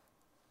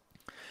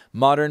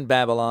 Modern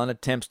Babylon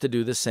attempts to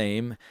do the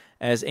same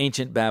as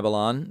ancient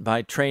Babylon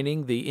by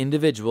training the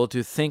individual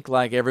to think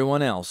like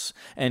everyone else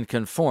and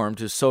conform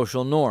to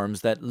social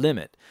norms that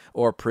limit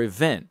or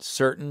prevent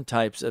certain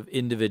types of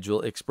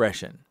individual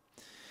expression.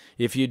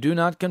 If you do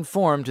not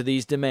conform to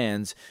these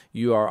demands,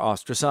 you are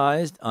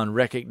ostracized,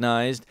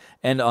 unrecognized,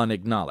 and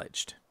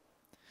unacknowledged.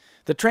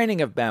 The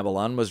training of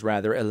Babylon was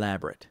rather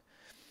elaborate.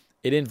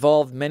 It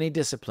involved many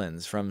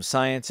disciplines from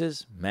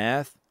sciences,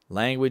 math,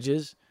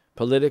 languages,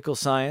 political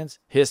science,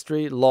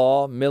 history,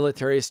 law,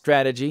 military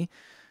strategy,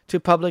 to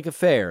public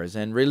affairs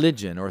and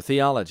religion or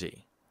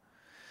theology.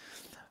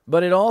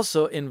 But it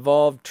also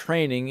involved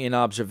training in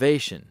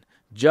observation,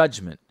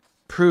 judgment,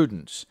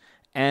 prudence,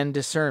 and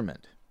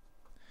discernment.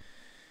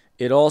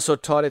 It also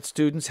taught its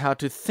students how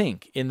to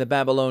think in the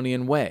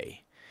Babylonian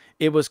way.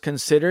 It was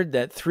considered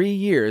that 3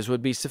 years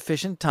would be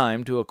sufficient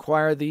time to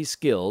acquire these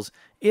skills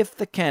if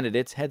the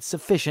candidates had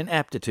sufficient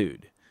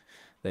aptitude.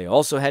 They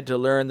also had to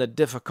learn the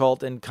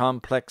difficult and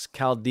complex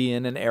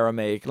Chaldean and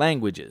Aramaic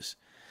languages.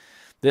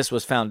 This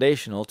was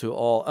foundational to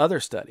all other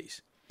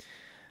studies.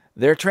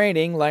 Their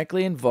training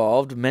likely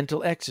involved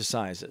mental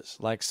exercises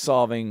like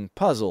solving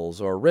puzzles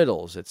or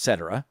riddles,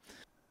 etc.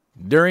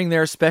 During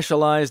their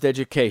specialized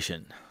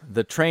education,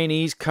 the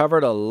trainees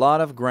covered a lot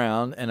of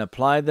ground and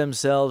applied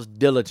themselves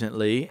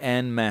diligently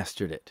and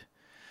mastered it.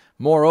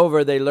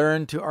 Moreover, they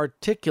learned to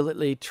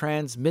articulately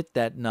transmit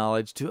that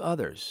knowledge to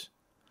others.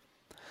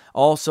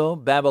 Also,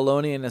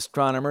 Babylonian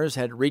astronomers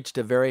had reached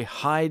a very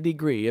high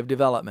degree of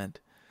development.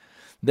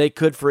 They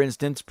could, for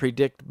instance,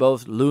 predict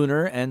both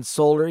lunar and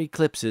solar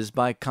eclipses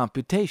by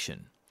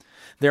computation.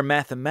 Their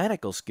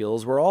mathematical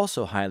skills were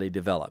also highly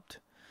developed.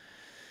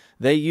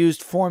 They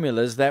used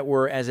formulas that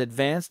were as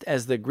advanced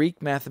as the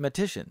Greek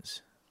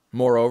mathematicians.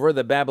 Moreover,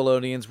 the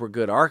Babylonians were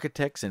good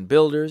architects and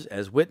builders,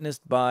 as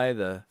witnessed by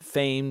the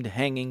famed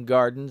hanging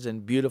gardens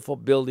and beautiful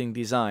building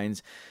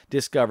designs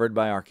discovered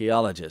by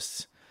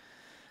archaeologists.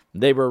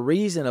 They were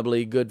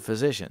reasonably good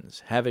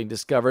physicians, having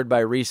discovered by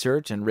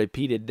research and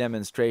repeated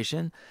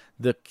demonstration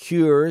the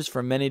cures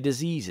for many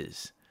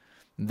diseases.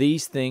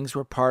 These things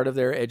were part of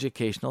their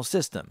educational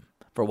system,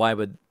 for why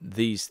would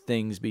these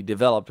things be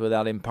developed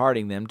without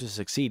imparting them to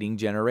succeeding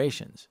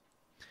generations?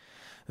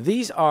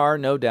 These are,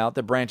 no doubt,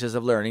 the branches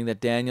of learning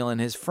that Daniel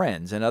and his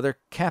friends and other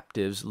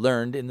captives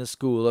learned in the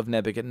school of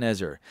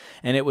Nebuchadnezzar,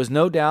 and it was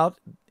no doubt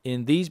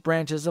in these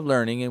branches of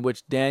learning in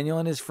which Daniel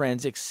and his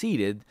friends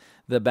exceeded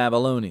the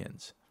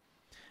Babylonians.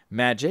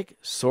 Magic,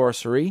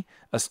 sorcery,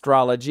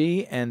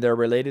 astrology, and their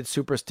related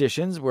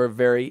superstitions were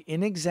very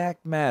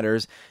inexact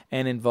matters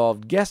and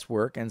involved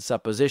guesswork and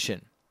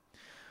supposition.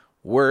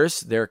 Worse,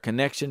 their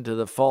connection to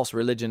the false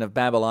religion of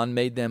Babylon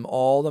made them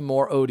all the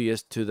more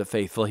odious to the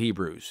faithful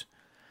Hebrews.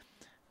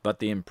 But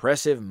the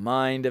impressive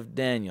mind of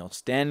Daniel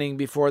standing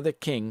before the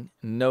king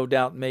no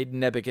doubt made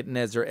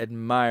Nebuchadnezzar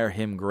admire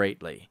him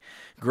greatly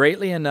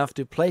enough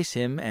to place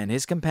him and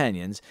his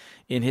companions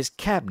in his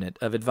cabinet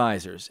of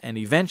advisers, and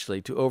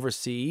eventually to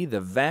oversee the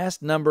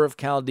vast number of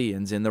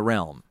Chaldeans in the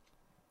realm.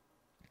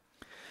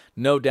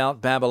 No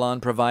doubt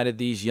Babylon provided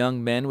these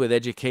young men with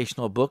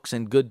educational books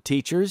and good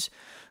teachers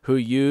who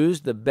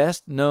used the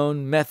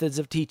best-known methods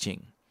of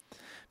teaching.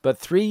 But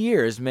 3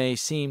 years may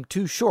seem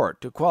too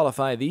short to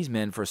qualify these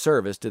men for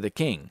service to the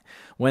king,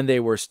 when they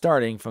were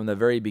starting from the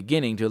very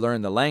beginning to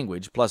learn the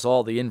language, plus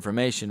all the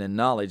information and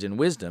knowledge and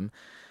wisdom,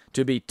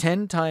 to be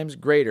 10 times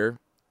greater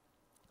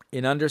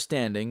in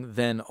understanding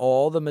than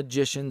all the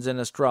magicians and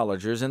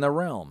astrologers in the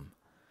realm.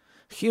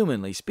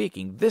 Humanly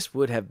speaking, this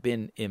would have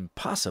been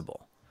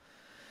impossible.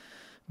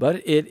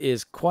 But it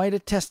is quite a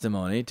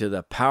testimony to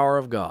the power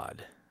of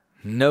God.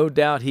 No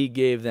doubt he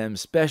gave them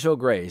special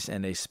grace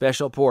and a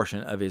special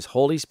portion of his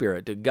Holy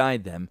Spirit to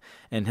guide them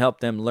and help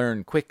them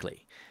learn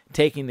quickly,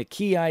 taking the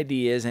key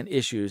ideas and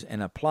issues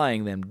and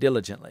applying them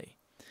diligently.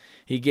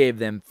 He gave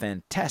them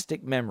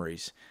fantastic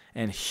memories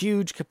and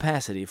huge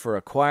capacity for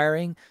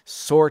acquiring,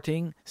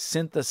 sorting,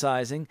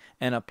 synthesizing,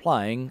 and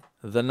applying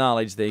the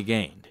knowledge they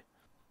gained.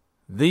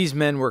 These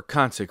men were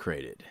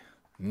consecrated.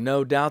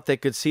 No doubt they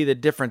could see the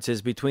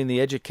differences between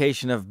the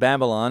education of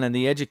Babylon and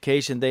the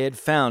education they had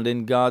found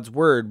in God's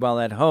Word while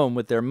at home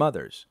with their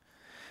mothers.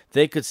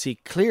 They could see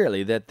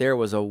clearly that there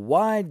was a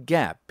wide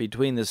gap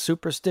between the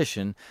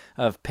superstition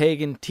of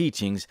pagan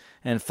teachings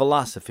and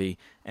philosophy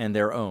and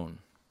their own.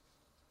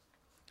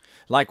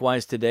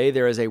 Likewise, today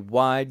there is a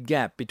wide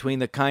gap between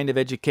the kind of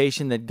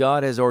education that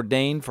God has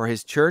ordained for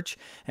His church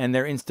and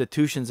their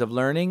institutions of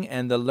learning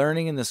and the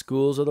learning in the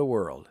schools of the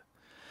world.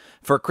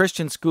 For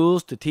Christian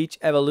schools to teach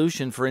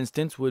evolution, for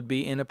instance, would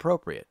be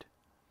inappropriate.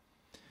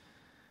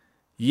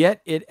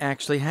 Yet it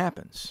actually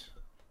happens.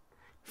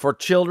 For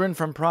children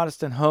from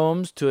Protestant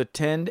homes to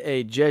attend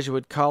a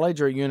Jesuit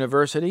college or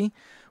university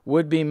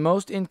would be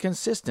most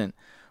inconsistent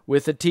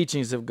with the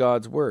teachings of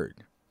God's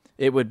Word.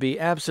 It would be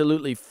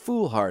absolutely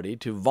foolhardy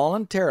to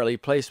voluntarily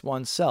place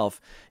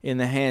oneself in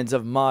the hands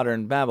of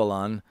modern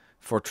Babylon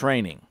for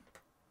training.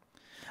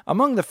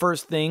 Among the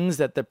first things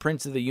that the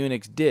prince of the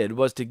eunuchs did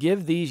was to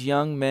give these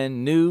young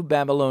men new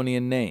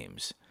Babylonian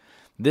names.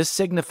 This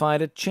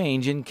signified a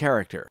change in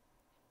character.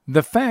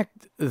 The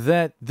fact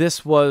that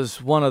this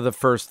was one of the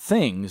first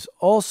things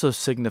also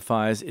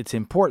signifies its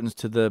importance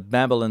to the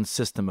Babylon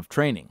system of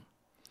training.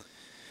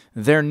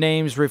 Their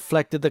names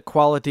reflected the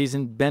qualities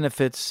and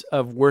benefits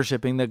of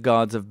worshiping the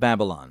gods of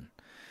Babylon.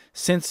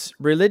 Since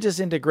religious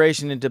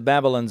integration into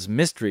Babylon's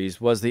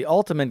mysteries was the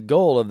ultimate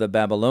goal of the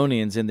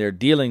Babylonians in their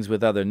dealings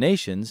with other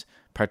nations,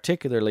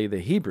 particularly the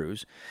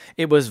Hebrews,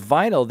 it was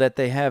vital that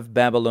they have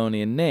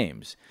Babylonian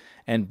names,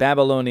 and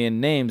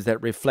Babylonian names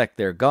that reflect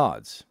their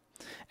gods.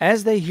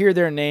 As they hear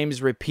their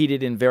names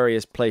repeated in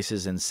various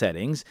places and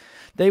settings,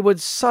 they would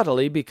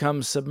subtly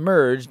become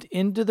submerged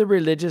into the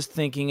religious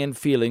thinking and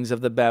feelings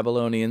of the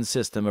Babylonian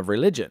system of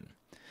religion.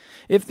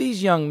 If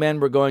these young men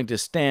were going to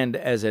stand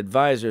as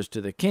advisors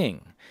to the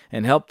king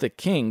and help the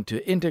king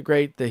to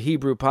integrate the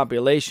Hebrew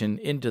population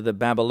into the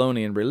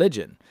Babylonian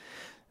religion,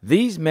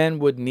 these men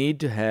would need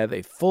to have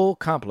a full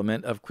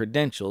complement of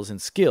credentials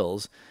and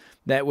skills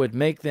that would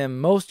make them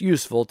most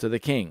useful to the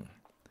king.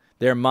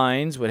 Their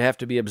minds would have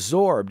to be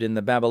absorbed in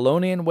the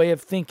Babylonian way of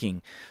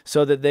thinking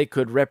so that they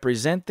could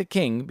represent the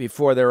king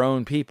before their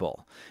own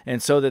people,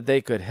 and so that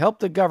they could help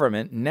the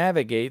government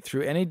navigate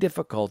through any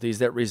difficulties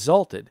that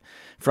resulted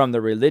from the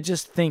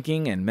religious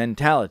thinking and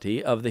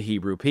mentality of the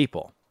Hebrew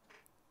people.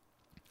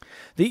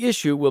 The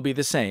issue will be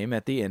the same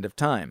at the end of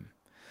time.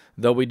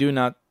 Though we do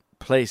not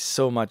place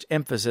so much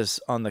emphasis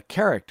on the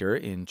character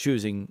in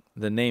choosing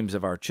the names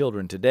of our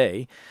children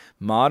today,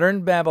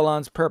 modern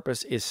Babylon's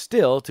purpose is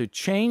still to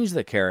change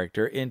the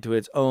character into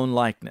its own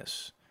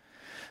likeness.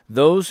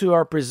 Those who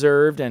are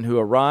preserved and who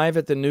arrive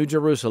at the New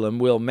Jerusalem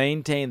will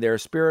maintain their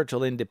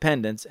spiritual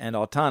independence and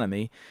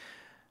autonomy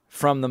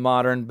from the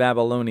modern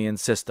Babylonian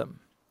system.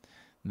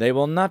 They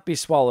will not be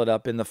swallowed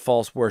up in the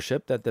false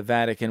worship that the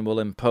Vatican will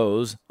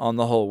impose on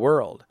the whole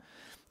world.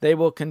 They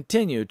will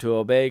continue to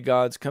obey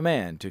God's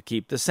command to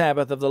keep the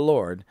Sabbath of the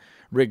Lord,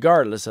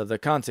 regardless of the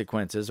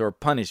consequences or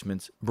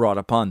punishments brought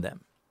upon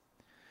them.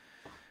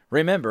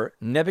 Remember,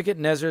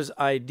 Nebuchadnezzar's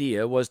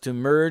idea was to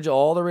merge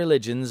all the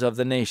religions of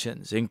the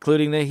nations,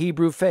 including the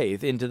Hebrew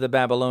faith, into the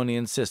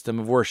Babylonian system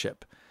of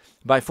worship,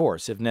 by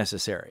force if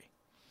necessary.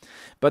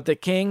 But the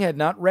king had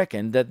not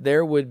reckoned that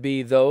there would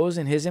be those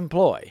in his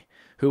employ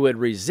who would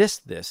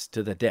resist this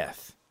to the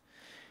death.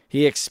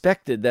 He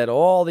expected that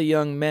all the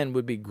young men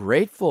would be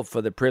grateful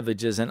for the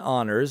privileges and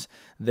honors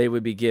they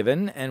would be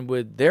given and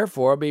would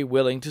therefore be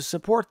willing to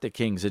support the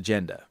king's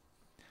agenda.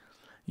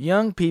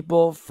 Young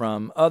people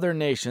from other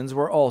nations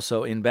were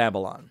also in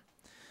Babylon.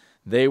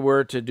 They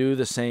were to do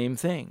the same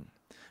thing,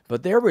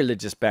 but their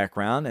religious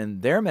background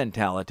and their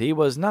mentality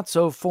was not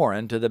so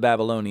foreign to the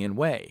Babylonian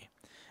way.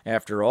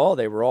 After all,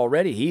 they were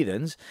already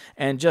heathens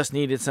and just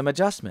needed some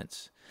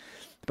adjustments.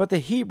 But the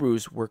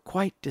Hebrews were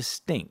quite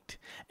distinct,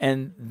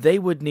 and they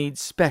would need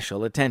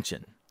special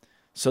attention.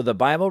 So the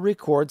Bible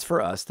records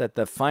for us that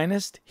the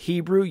finest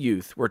Hebrew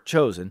youth were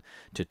chosen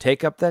to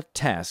take up that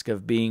task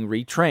of being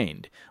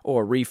retrained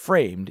or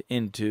reframed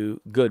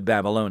into good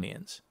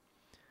Babylonians.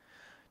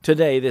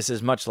 Today, this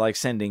is much like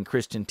sending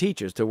Christian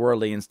teachers to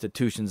worldly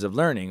institutions of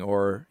learning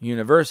or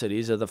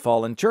universities of the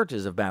fallen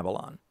churches of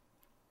Babylon,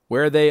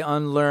 where they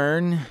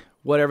unlearn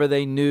whatever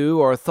they knew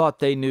or thought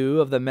they knew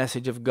of the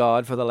message of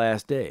God for the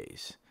last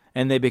days,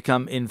 and they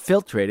become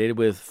infiltrated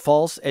with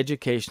false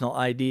educational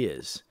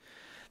ideas.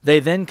 They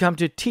then come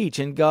to teach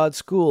in God's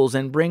schools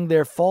and bring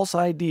their false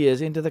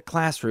ideas into the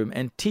classroom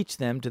and teach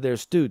them to their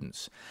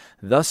students,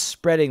 thus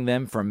spreading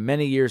them for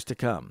many years to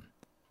come.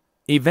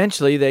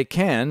 Eventually, they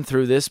can,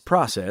 through this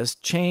process,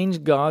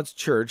 change God's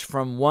church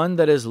from one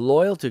that is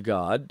loyal to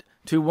God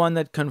to one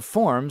that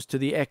conforms to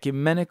the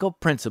ecumenical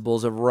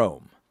principles of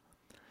Rome.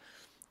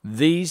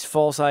 These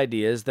false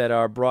ideas that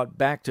are brought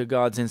back to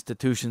God's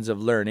institutions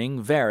of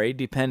learning vary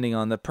depending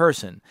on the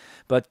person,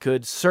 but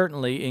could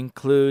certainly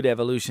include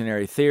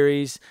evolutionary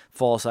theories,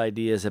 false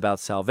ideas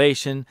about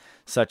salvation,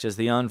 such as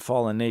the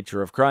unfallen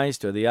nature of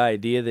Christ, or the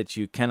idea that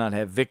you cannot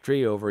have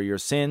victory over your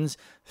sins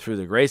through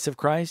the grace of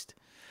Christ,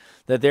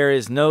 that there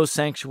is no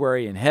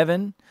sanctuary in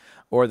heaven,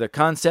 or the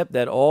concept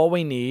that all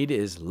we need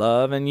is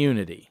love and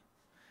unity.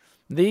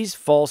 These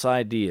false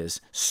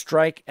ideas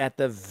strike at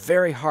the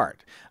very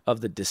heart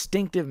of the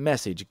distinctive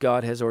message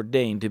God has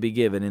ordained to be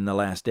given in the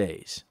last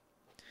days.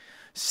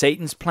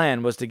 Satan's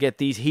plan was to get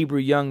these Hebrew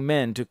young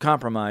men to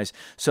compromise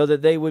so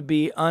that they would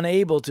be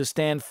unable to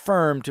stand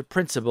firm to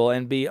principle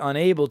and be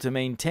unable to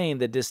maintain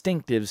the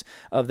distinctives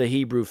of the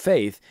Hebrew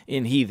faith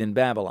in heathen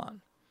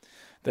Babylon.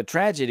 The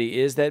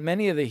tragedy is that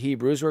many of the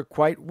Hebrews were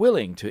quite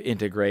willing to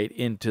integrate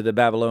into the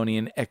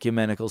Babylonian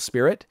ecumenical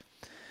spirit.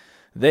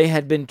 They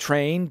had been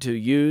trained to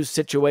use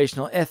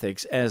situational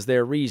ethics as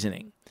their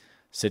reasoning.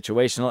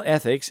 Situational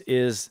ethics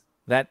is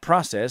that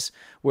process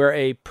where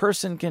a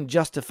person can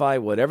justify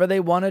whatever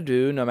they want to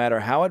do, no matter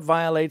how it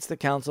violates the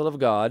counsel of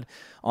God,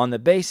 on the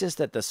basis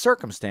that the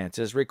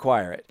circumstances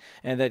require it,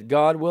 and that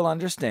God will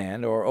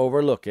understand or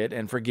overlook it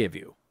and forgive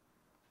you.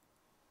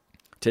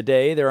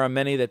 Today, there are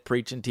many that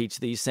preach and teach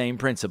these same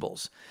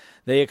principles.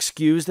 They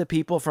excuse the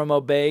people from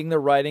obeying the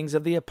writings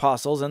of the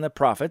apostles and the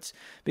prophets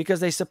because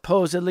they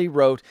supposedly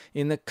wrote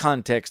in the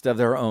context of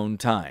their own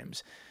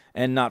times.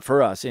 and not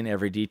for us in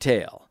every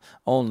detail,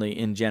 only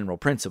in general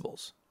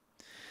principles.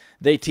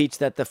 They teach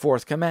that the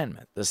fourth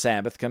commandment, the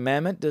Sabbath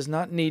commandment, does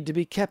not need to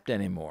be kept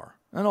anymore,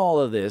 and all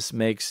of this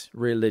makes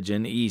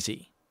religion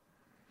easy.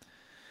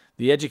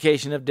 The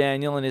education of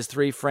Daniel and his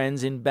 3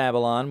 friends in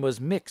Babylon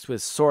was mixed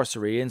with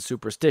sorcery and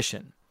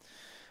superstition.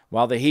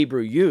 While the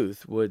Hebrew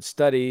youth would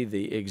study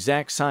the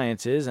exact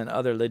sciences and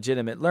other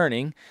legitimate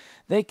learning,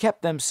 they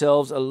kept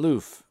themselves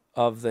aloof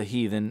of the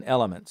heathen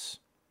elements.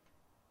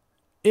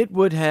 It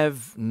would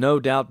have no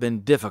doubt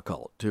been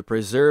difficult to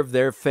preserve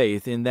their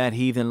faith in that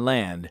heathen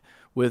land,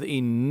 with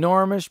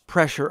enormous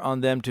pressure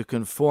on them to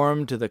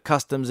conform to the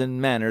customs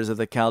and manners of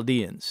the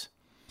Chaldeans.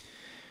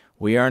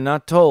 We are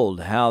not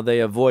told how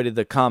they avoided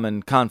the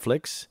common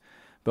conflicts,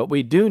 but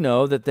we do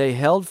know that they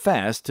held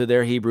fast to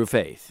their Hebrew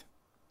faith.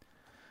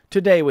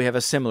 Today we have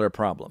a similar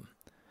problem.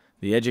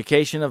 The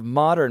education of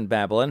modern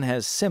Babylon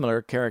has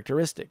similar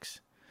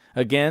characteristics.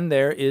 Again,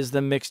 there is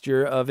the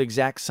mixture of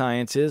exact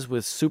sciences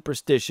with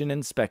superstition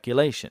and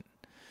speculation.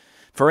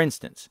 For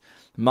instance,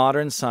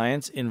 modern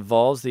science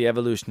involves the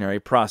evolutionary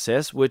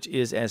process, which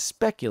is as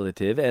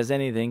speculative as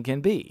anything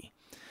can be.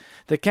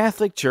 The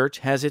Catholic Church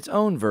has its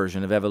own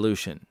version of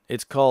evolution.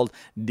 It's called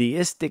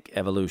deistic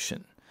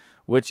evolution,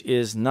 which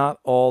is not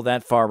all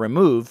that far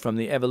removed from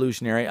the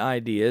evolutionary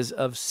ideas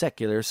of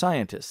secular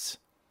scientists.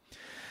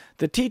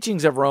 The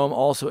teachings of Rome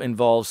also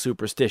involve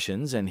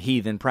superstitions and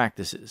heathen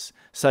practices,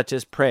 such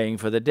as praying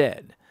for the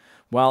dead,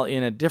 while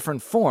in a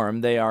different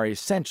form they are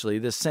essentially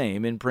the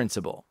same in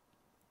principle.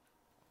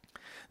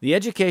 The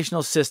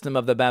educational system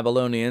of the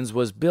Babylonians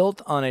was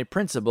built on a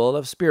principle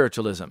of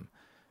spiritualism,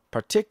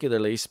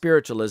 particularly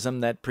spiritualism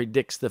that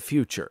predicts the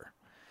future.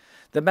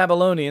 The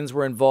Babylonians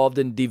were involved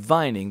in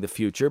divining the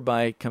future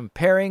by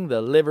comparing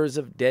the livers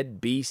of dead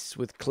beasts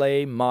with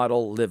clay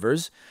model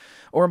livers,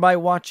 or by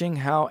watching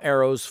how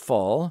arrows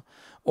fall,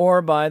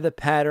 or by the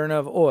pattern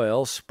of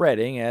oil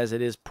spreading as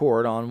it is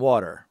poured on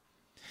water.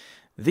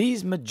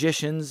 These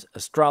magicians,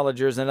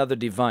 astrologers, and other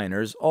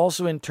diviners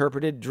also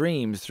interpreted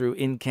dreams through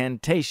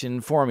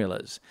incantation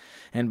formulas,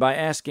 and by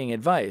asking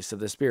advice of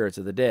the spirits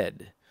of the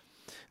dead.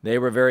 They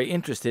were very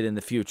interested in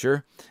the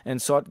future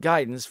and sought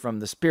guidance from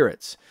the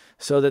spirits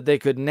so that they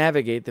could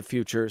navigate the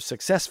future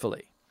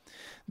successfully.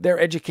 Their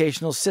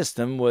educational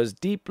system was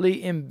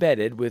deeply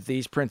embedded with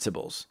these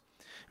principles.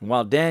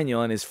 While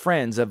Daniel and his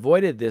friends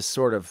avoided this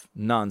sort of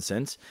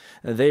nonsense,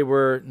 they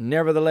were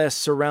nevertheless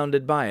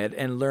surrounded by it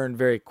and learned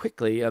very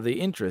quickly of the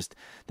interest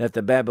that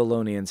the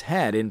Babylonians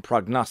had in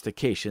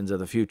prognostications of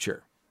the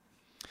future.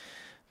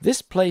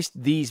 This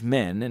placed these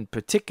men, and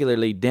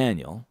particularly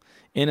Daniel,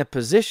 in a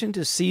position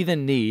to see the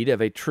need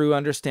of a true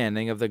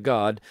understanding of the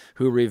God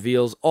who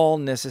reveals all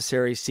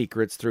necessary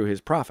secrets through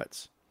his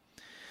prophets.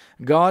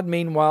 God,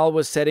 meanwhile,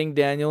 was setting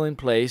Daniel in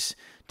place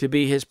to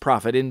be his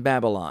prophet in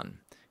Babylon.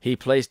 He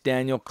placed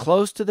Daniel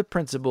close to the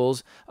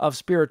principles of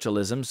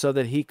spiritualism so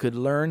that he could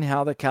learn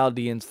how the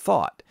Chaldeans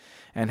thought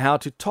and how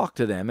to talk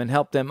to them and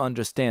help them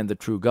understand the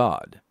true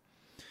God.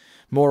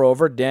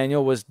 Moreover,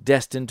 Daniel was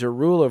destined to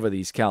rule over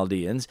these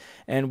Chaldeans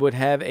and would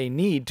have a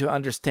need to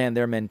understand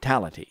their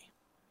mentality.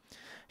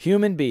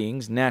 Human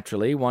beings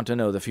naturally want to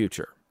know the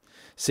future,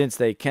 since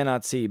they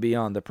cannot see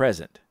beyond the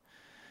present.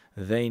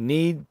 They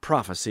need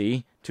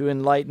prophecy to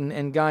enlighten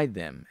and guide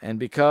them, and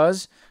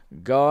because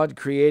God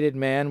created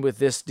man with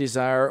this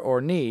desire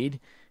or need,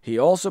 he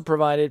also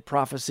provided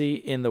prophecy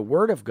in the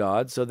Word of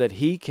God so that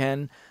he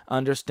can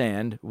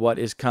understand what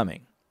is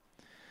coming.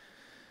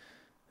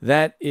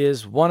 That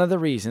is one of the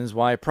reasons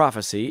why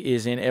prophecy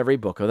is in every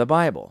book of the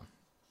Bible.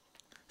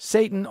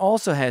 Satan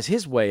also has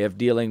his way of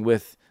dealing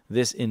with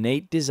this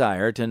innate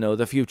desire to know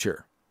the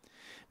future.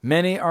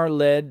 Many are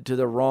led to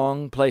the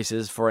wrong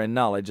places for a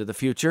knowledge of the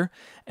future,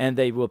 and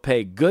they will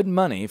pay good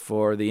money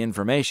for the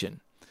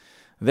information.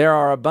 There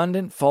are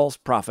abundant false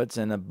prophets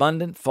and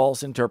abundant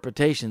false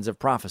interpretations of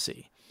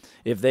prophecy.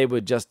 If they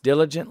would just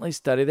diligently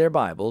study their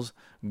Bibles,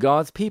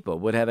 God's people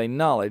would have a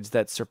knowledge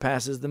that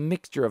surpasses the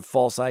mixture of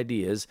false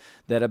ideas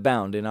that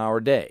abound in our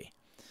day.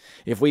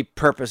 If we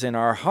purpose in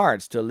our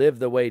hearts to live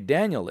the way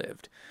Daniel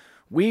lived,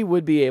 we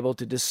would be able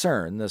to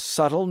discern the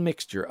subtle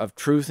mixture of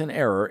truth and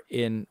error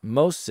in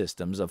most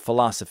systems of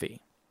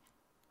philosophy.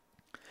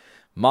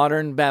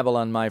 Modern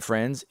Babylon, my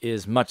friends,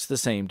 is much the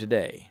same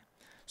today.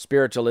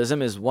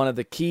 Spiritualism is one of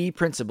the key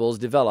principles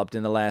developed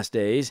in the last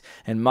days,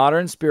 and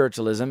modern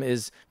spiritualism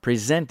is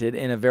presented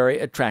in a very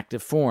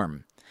attractive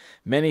form.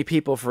 Many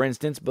people, for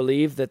instance,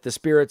 believe that the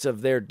spirits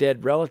of their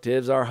dead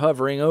relatives are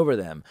hovering over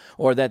them,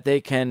 or that they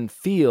can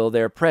feel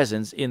their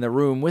presence in the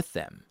room with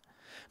them.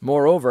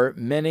 Moreover,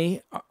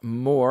 many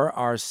more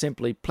are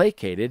simply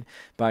placated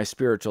by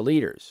spiritual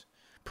leaders,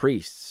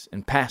 priests,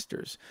 and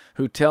pastors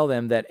who tell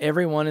them that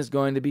everyone is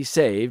going to be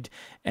saved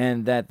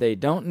and that they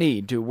don't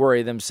need to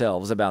worry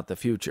themselves about the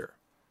future.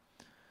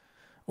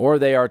 Or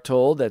they are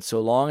told that so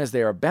long as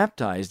they are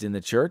baptized in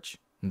the church,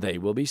 they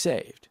will be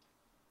saved.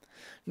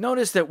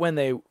 Notice that when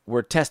they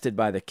were tested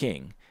by the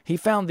king, he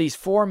found these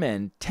 4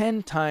 men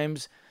 10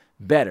 times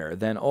better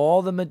than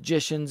all the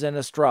magicians and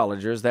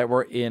astrologers that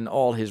were in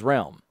all his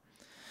realm.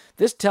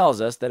 This tells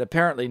us that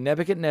apparently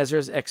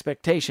Nebuchadnezzar's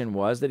expectation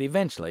was that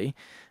eventually,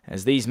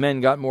 as these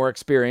men got more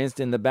experienced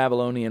in the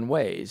Babylonian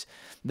ways,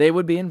 they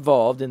would be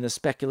involved in the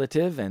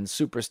speculative and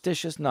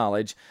superstitious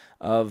knowledge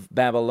of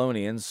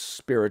Babylonian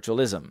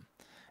spiritualism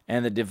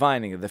and the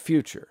divining of the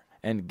future,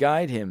 and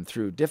guide him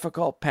through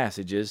difficult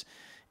passages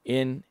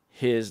in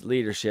his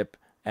leadership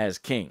as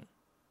king.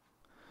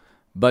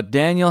 But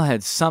Daniel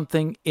had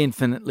something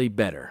infinitely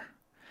better.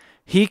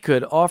 He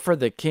could offer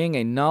the king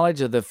a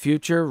knowledge of the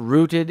future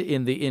rooted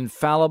in the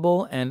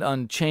infallible and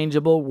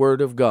unchangeable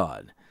Word of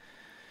God.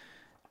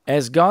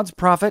 As God's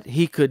prophet,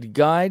 he could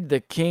guide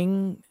the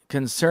king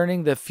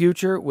concerning the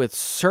future with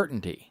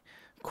certainty,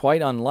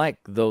 quite unlike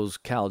those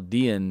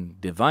Chaldean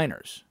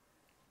diviners.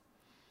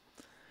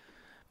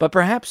 But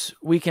perhaps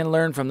we can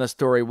learn from the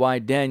story why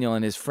Daniel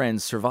and his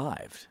friends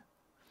survived.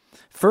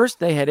 First,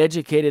 they had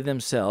educated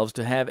themselves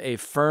to have a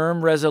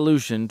firm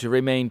resolution to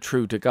remain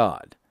true to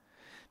God.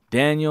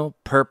 Daniel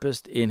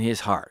purposed in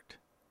his heart.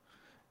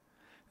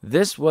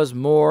 This was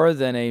more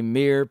than a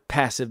mere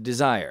passive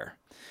desire.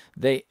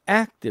 They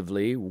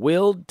actively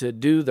willed to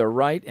do the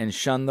right and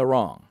shun the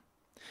wrong.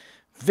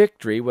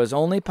 Victory was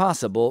only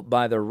possible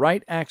by the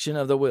right action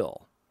of the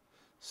will.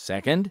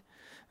 Second,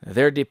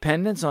 their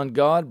dependence on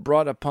God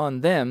brought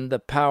upon them the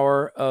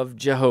power of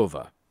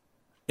Jehovah.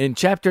 In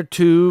chapter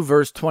 2,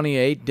 verse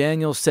 28,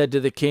 Daniel said to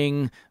the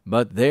king,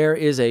 "But there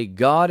is a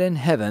God in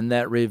heaven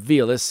that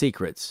revealeth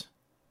secrets."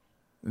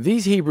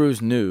 These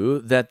Hebrews knew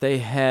that they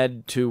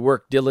had to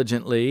work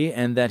diligently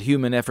and that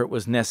human effort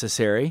was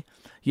necessary,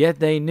 yet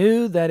they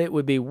knew that it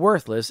would be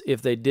worthless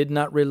if they did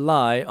not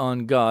rely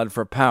on God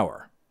for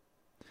power.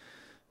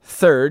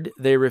 Third,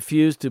 they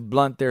refused to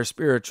blunt their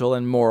spiritual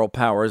and moral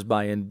powers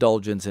by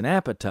indulgence and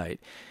appetite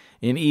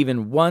in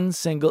even one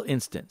single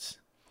instance.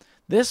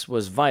 This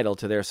was vital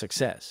to their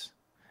success.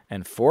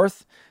 And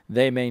fourth,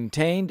 they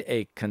maintained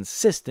a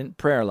consistent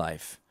prayer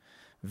life.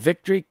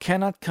 Victory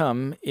cannot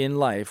come in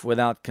life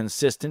without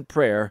consistent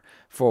prayer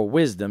for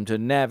wisdom to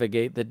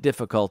navigate the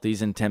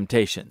difficulties and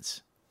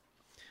temptations.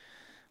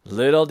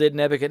 Little did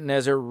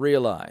Nebuchadnezzar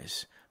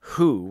realize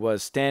who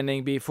was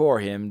standing before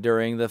him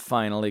during the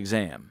final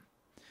exam.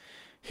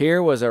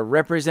 Here was a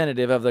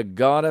representative of the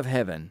God of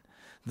heaven,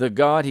 the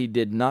God he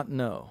did not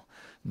know,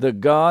 the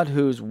God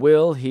whose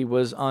will he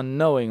was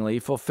unknowingly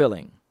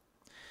fulfilling.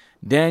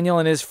 Daniel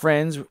and his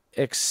friends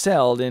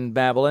excelled in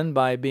Babylon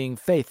by being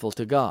faithful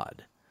to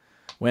God.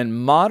 When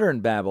modern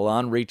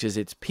Babylon reaches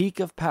its peak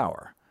of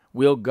power,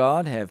 will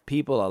God have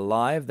people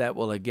alive that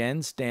will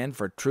again stand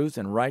for truth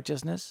and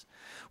righteousness?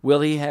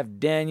 Will he have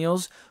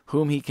Daniels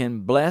whom he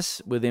can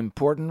bless with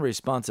important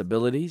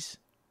responsibilities?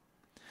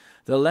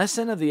 The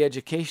lesson of the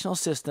educational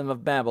system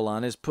of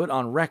Babylon is put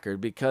on record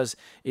because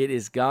it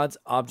is God's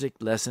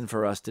object lesson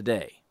for us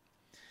today.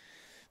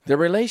 The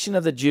relation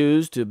of the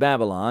Jews to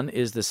Babylon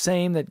is the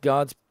same that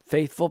God's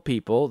faithful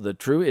people, the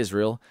true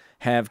Israel,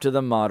 have to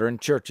the modern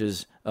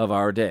churches of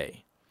our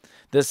day.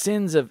 The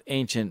sins of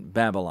ancient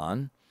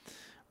Babylon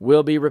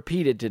will be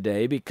repeated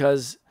today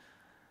because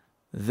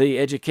the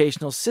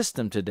educational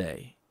system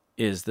today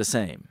is the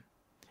same.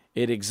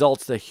 It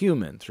exalts the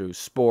human through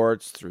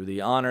sports, through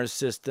the honors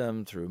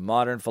system, through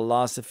modern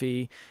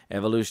philosophy,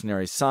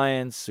 evolutionary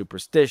science,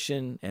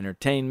 superstition,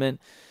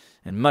 entertainment,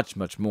 and much,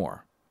 much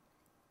more.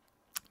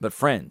 But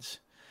friends,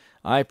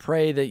 I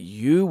pray that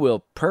you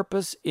will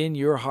purpose in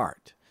your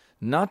heart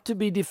not to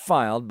be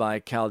defiled by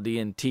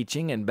Chaldean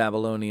teaching and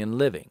Babylonian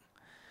living.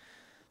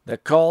 The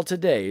call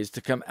today is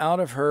to come out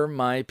of her,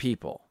 my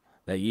people,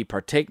 that ye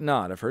partake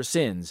not of her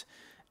sins,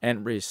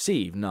 and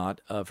receive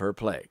not of her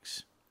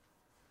plagues.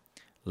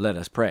 Let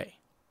us pray.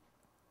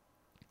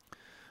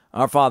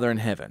 Our Father in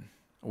heaven,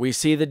 we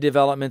see the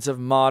developments of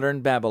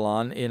modern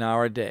Babylon in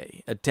our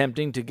day,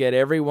 attempting to get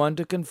everyone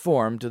to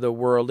conform to the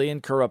worldly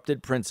and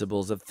corrupted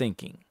principles of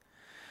thinking.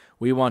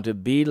 We want to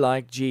be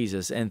like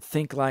Jesus and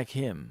think like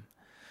him.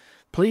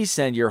 Please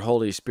send your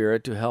Holy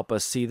Spirit to help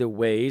us see the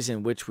ways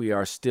in which we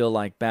are still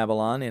like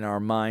Babylon in our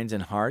minds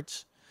and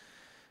hearts.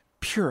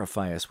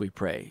 Purify us, we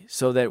pray,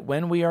 so that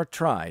when we are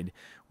tried,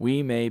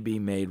 we may be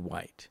made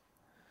white.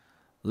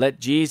 Let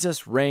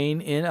Jesus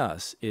reign in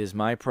us is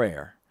my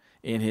prayer.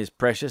 In his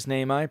precious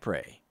name I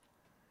pray.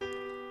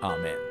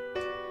 Amen.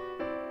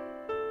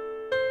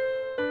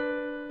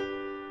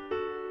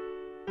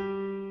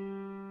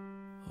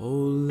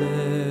 Oh,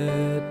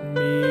 let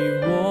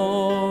me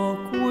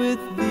walk with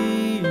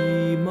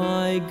thee,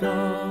 my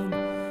God,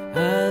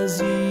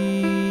 as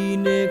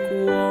Enoch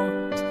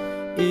walked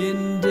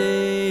in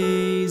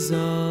days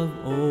of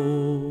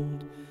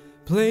old.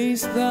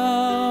 Place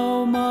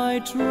thou my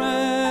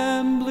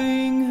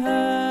trembling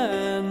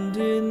hand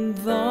in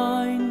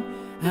thine,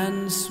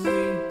 and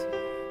sweet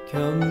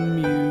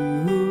communion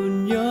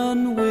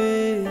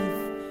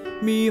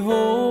with me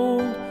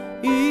hold,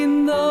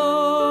 in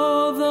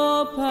though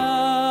the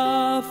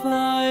path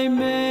I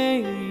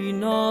may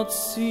not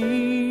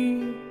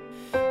see,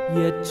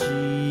 yet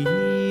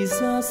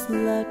Jesus,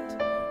 let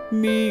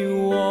me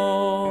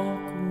walk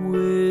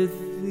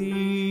with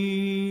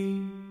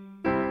thee.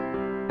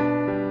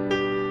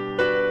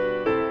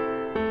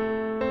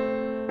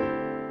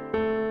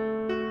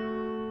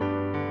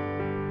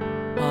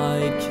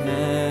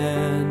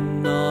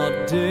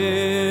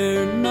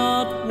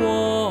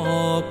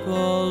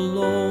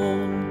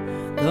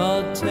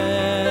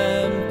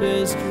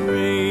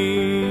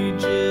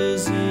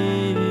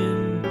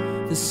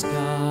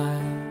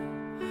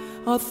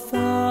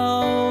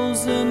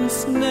 1,000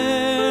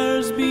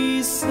 snares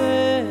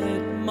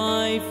beset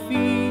my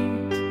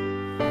feet,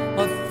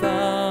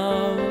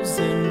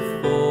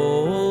 1,000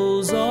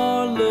 foes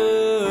are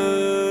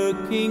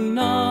lurking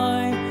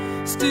nigh.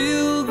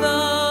 Still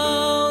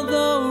thou,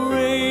 the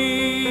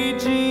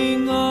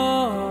raging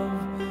of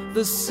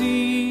the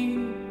sea,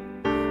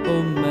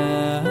 O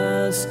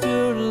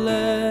Master,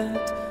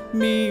 let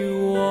me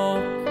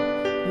walk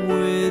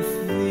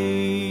with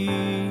thee.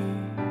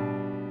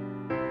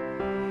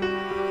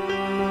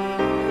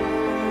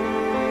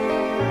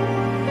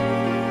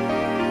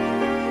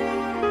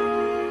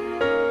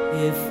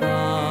 If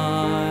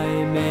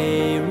I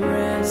may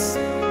rest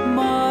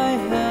my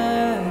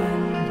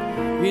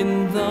hand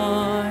in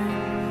thine,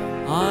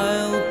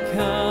 I'll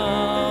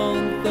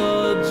count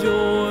the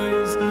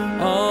joys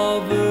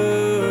of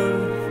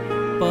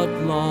earth but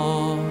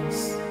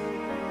loss,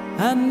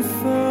 and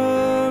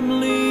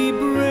firmly,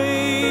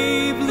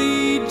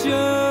 bravely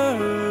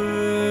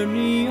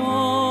journey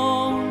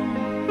on.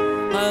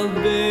 I'll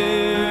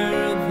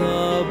bear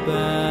the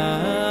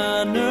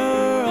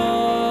banner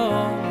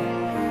of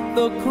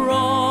the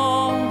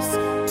cross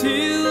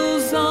till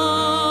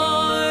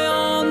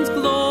Zion's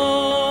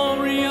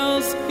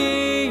glorious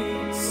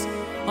gates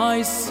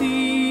I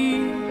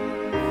see.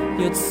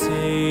 Yet,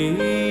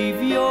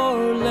 Savior,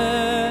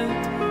 let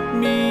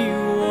me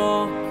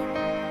walk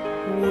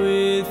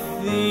with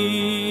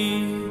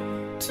thee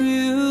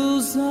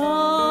till Zion's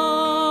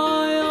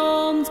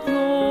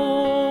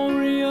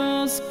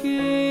glorious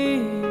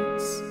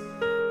gates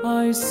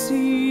I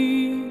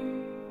see.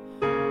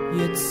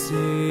 Yet,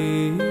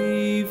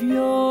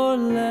 Savior,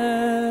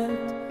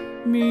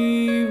 let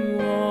me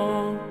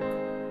walk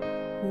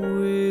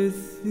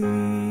with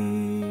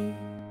thee.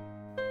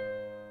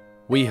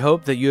 We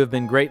hope that you have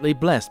been greatly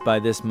blessed by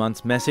this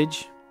month's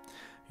message.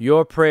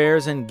 Your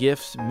prayers and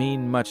gifts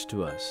mean much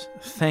to us.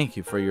 Thank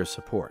you for your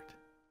support.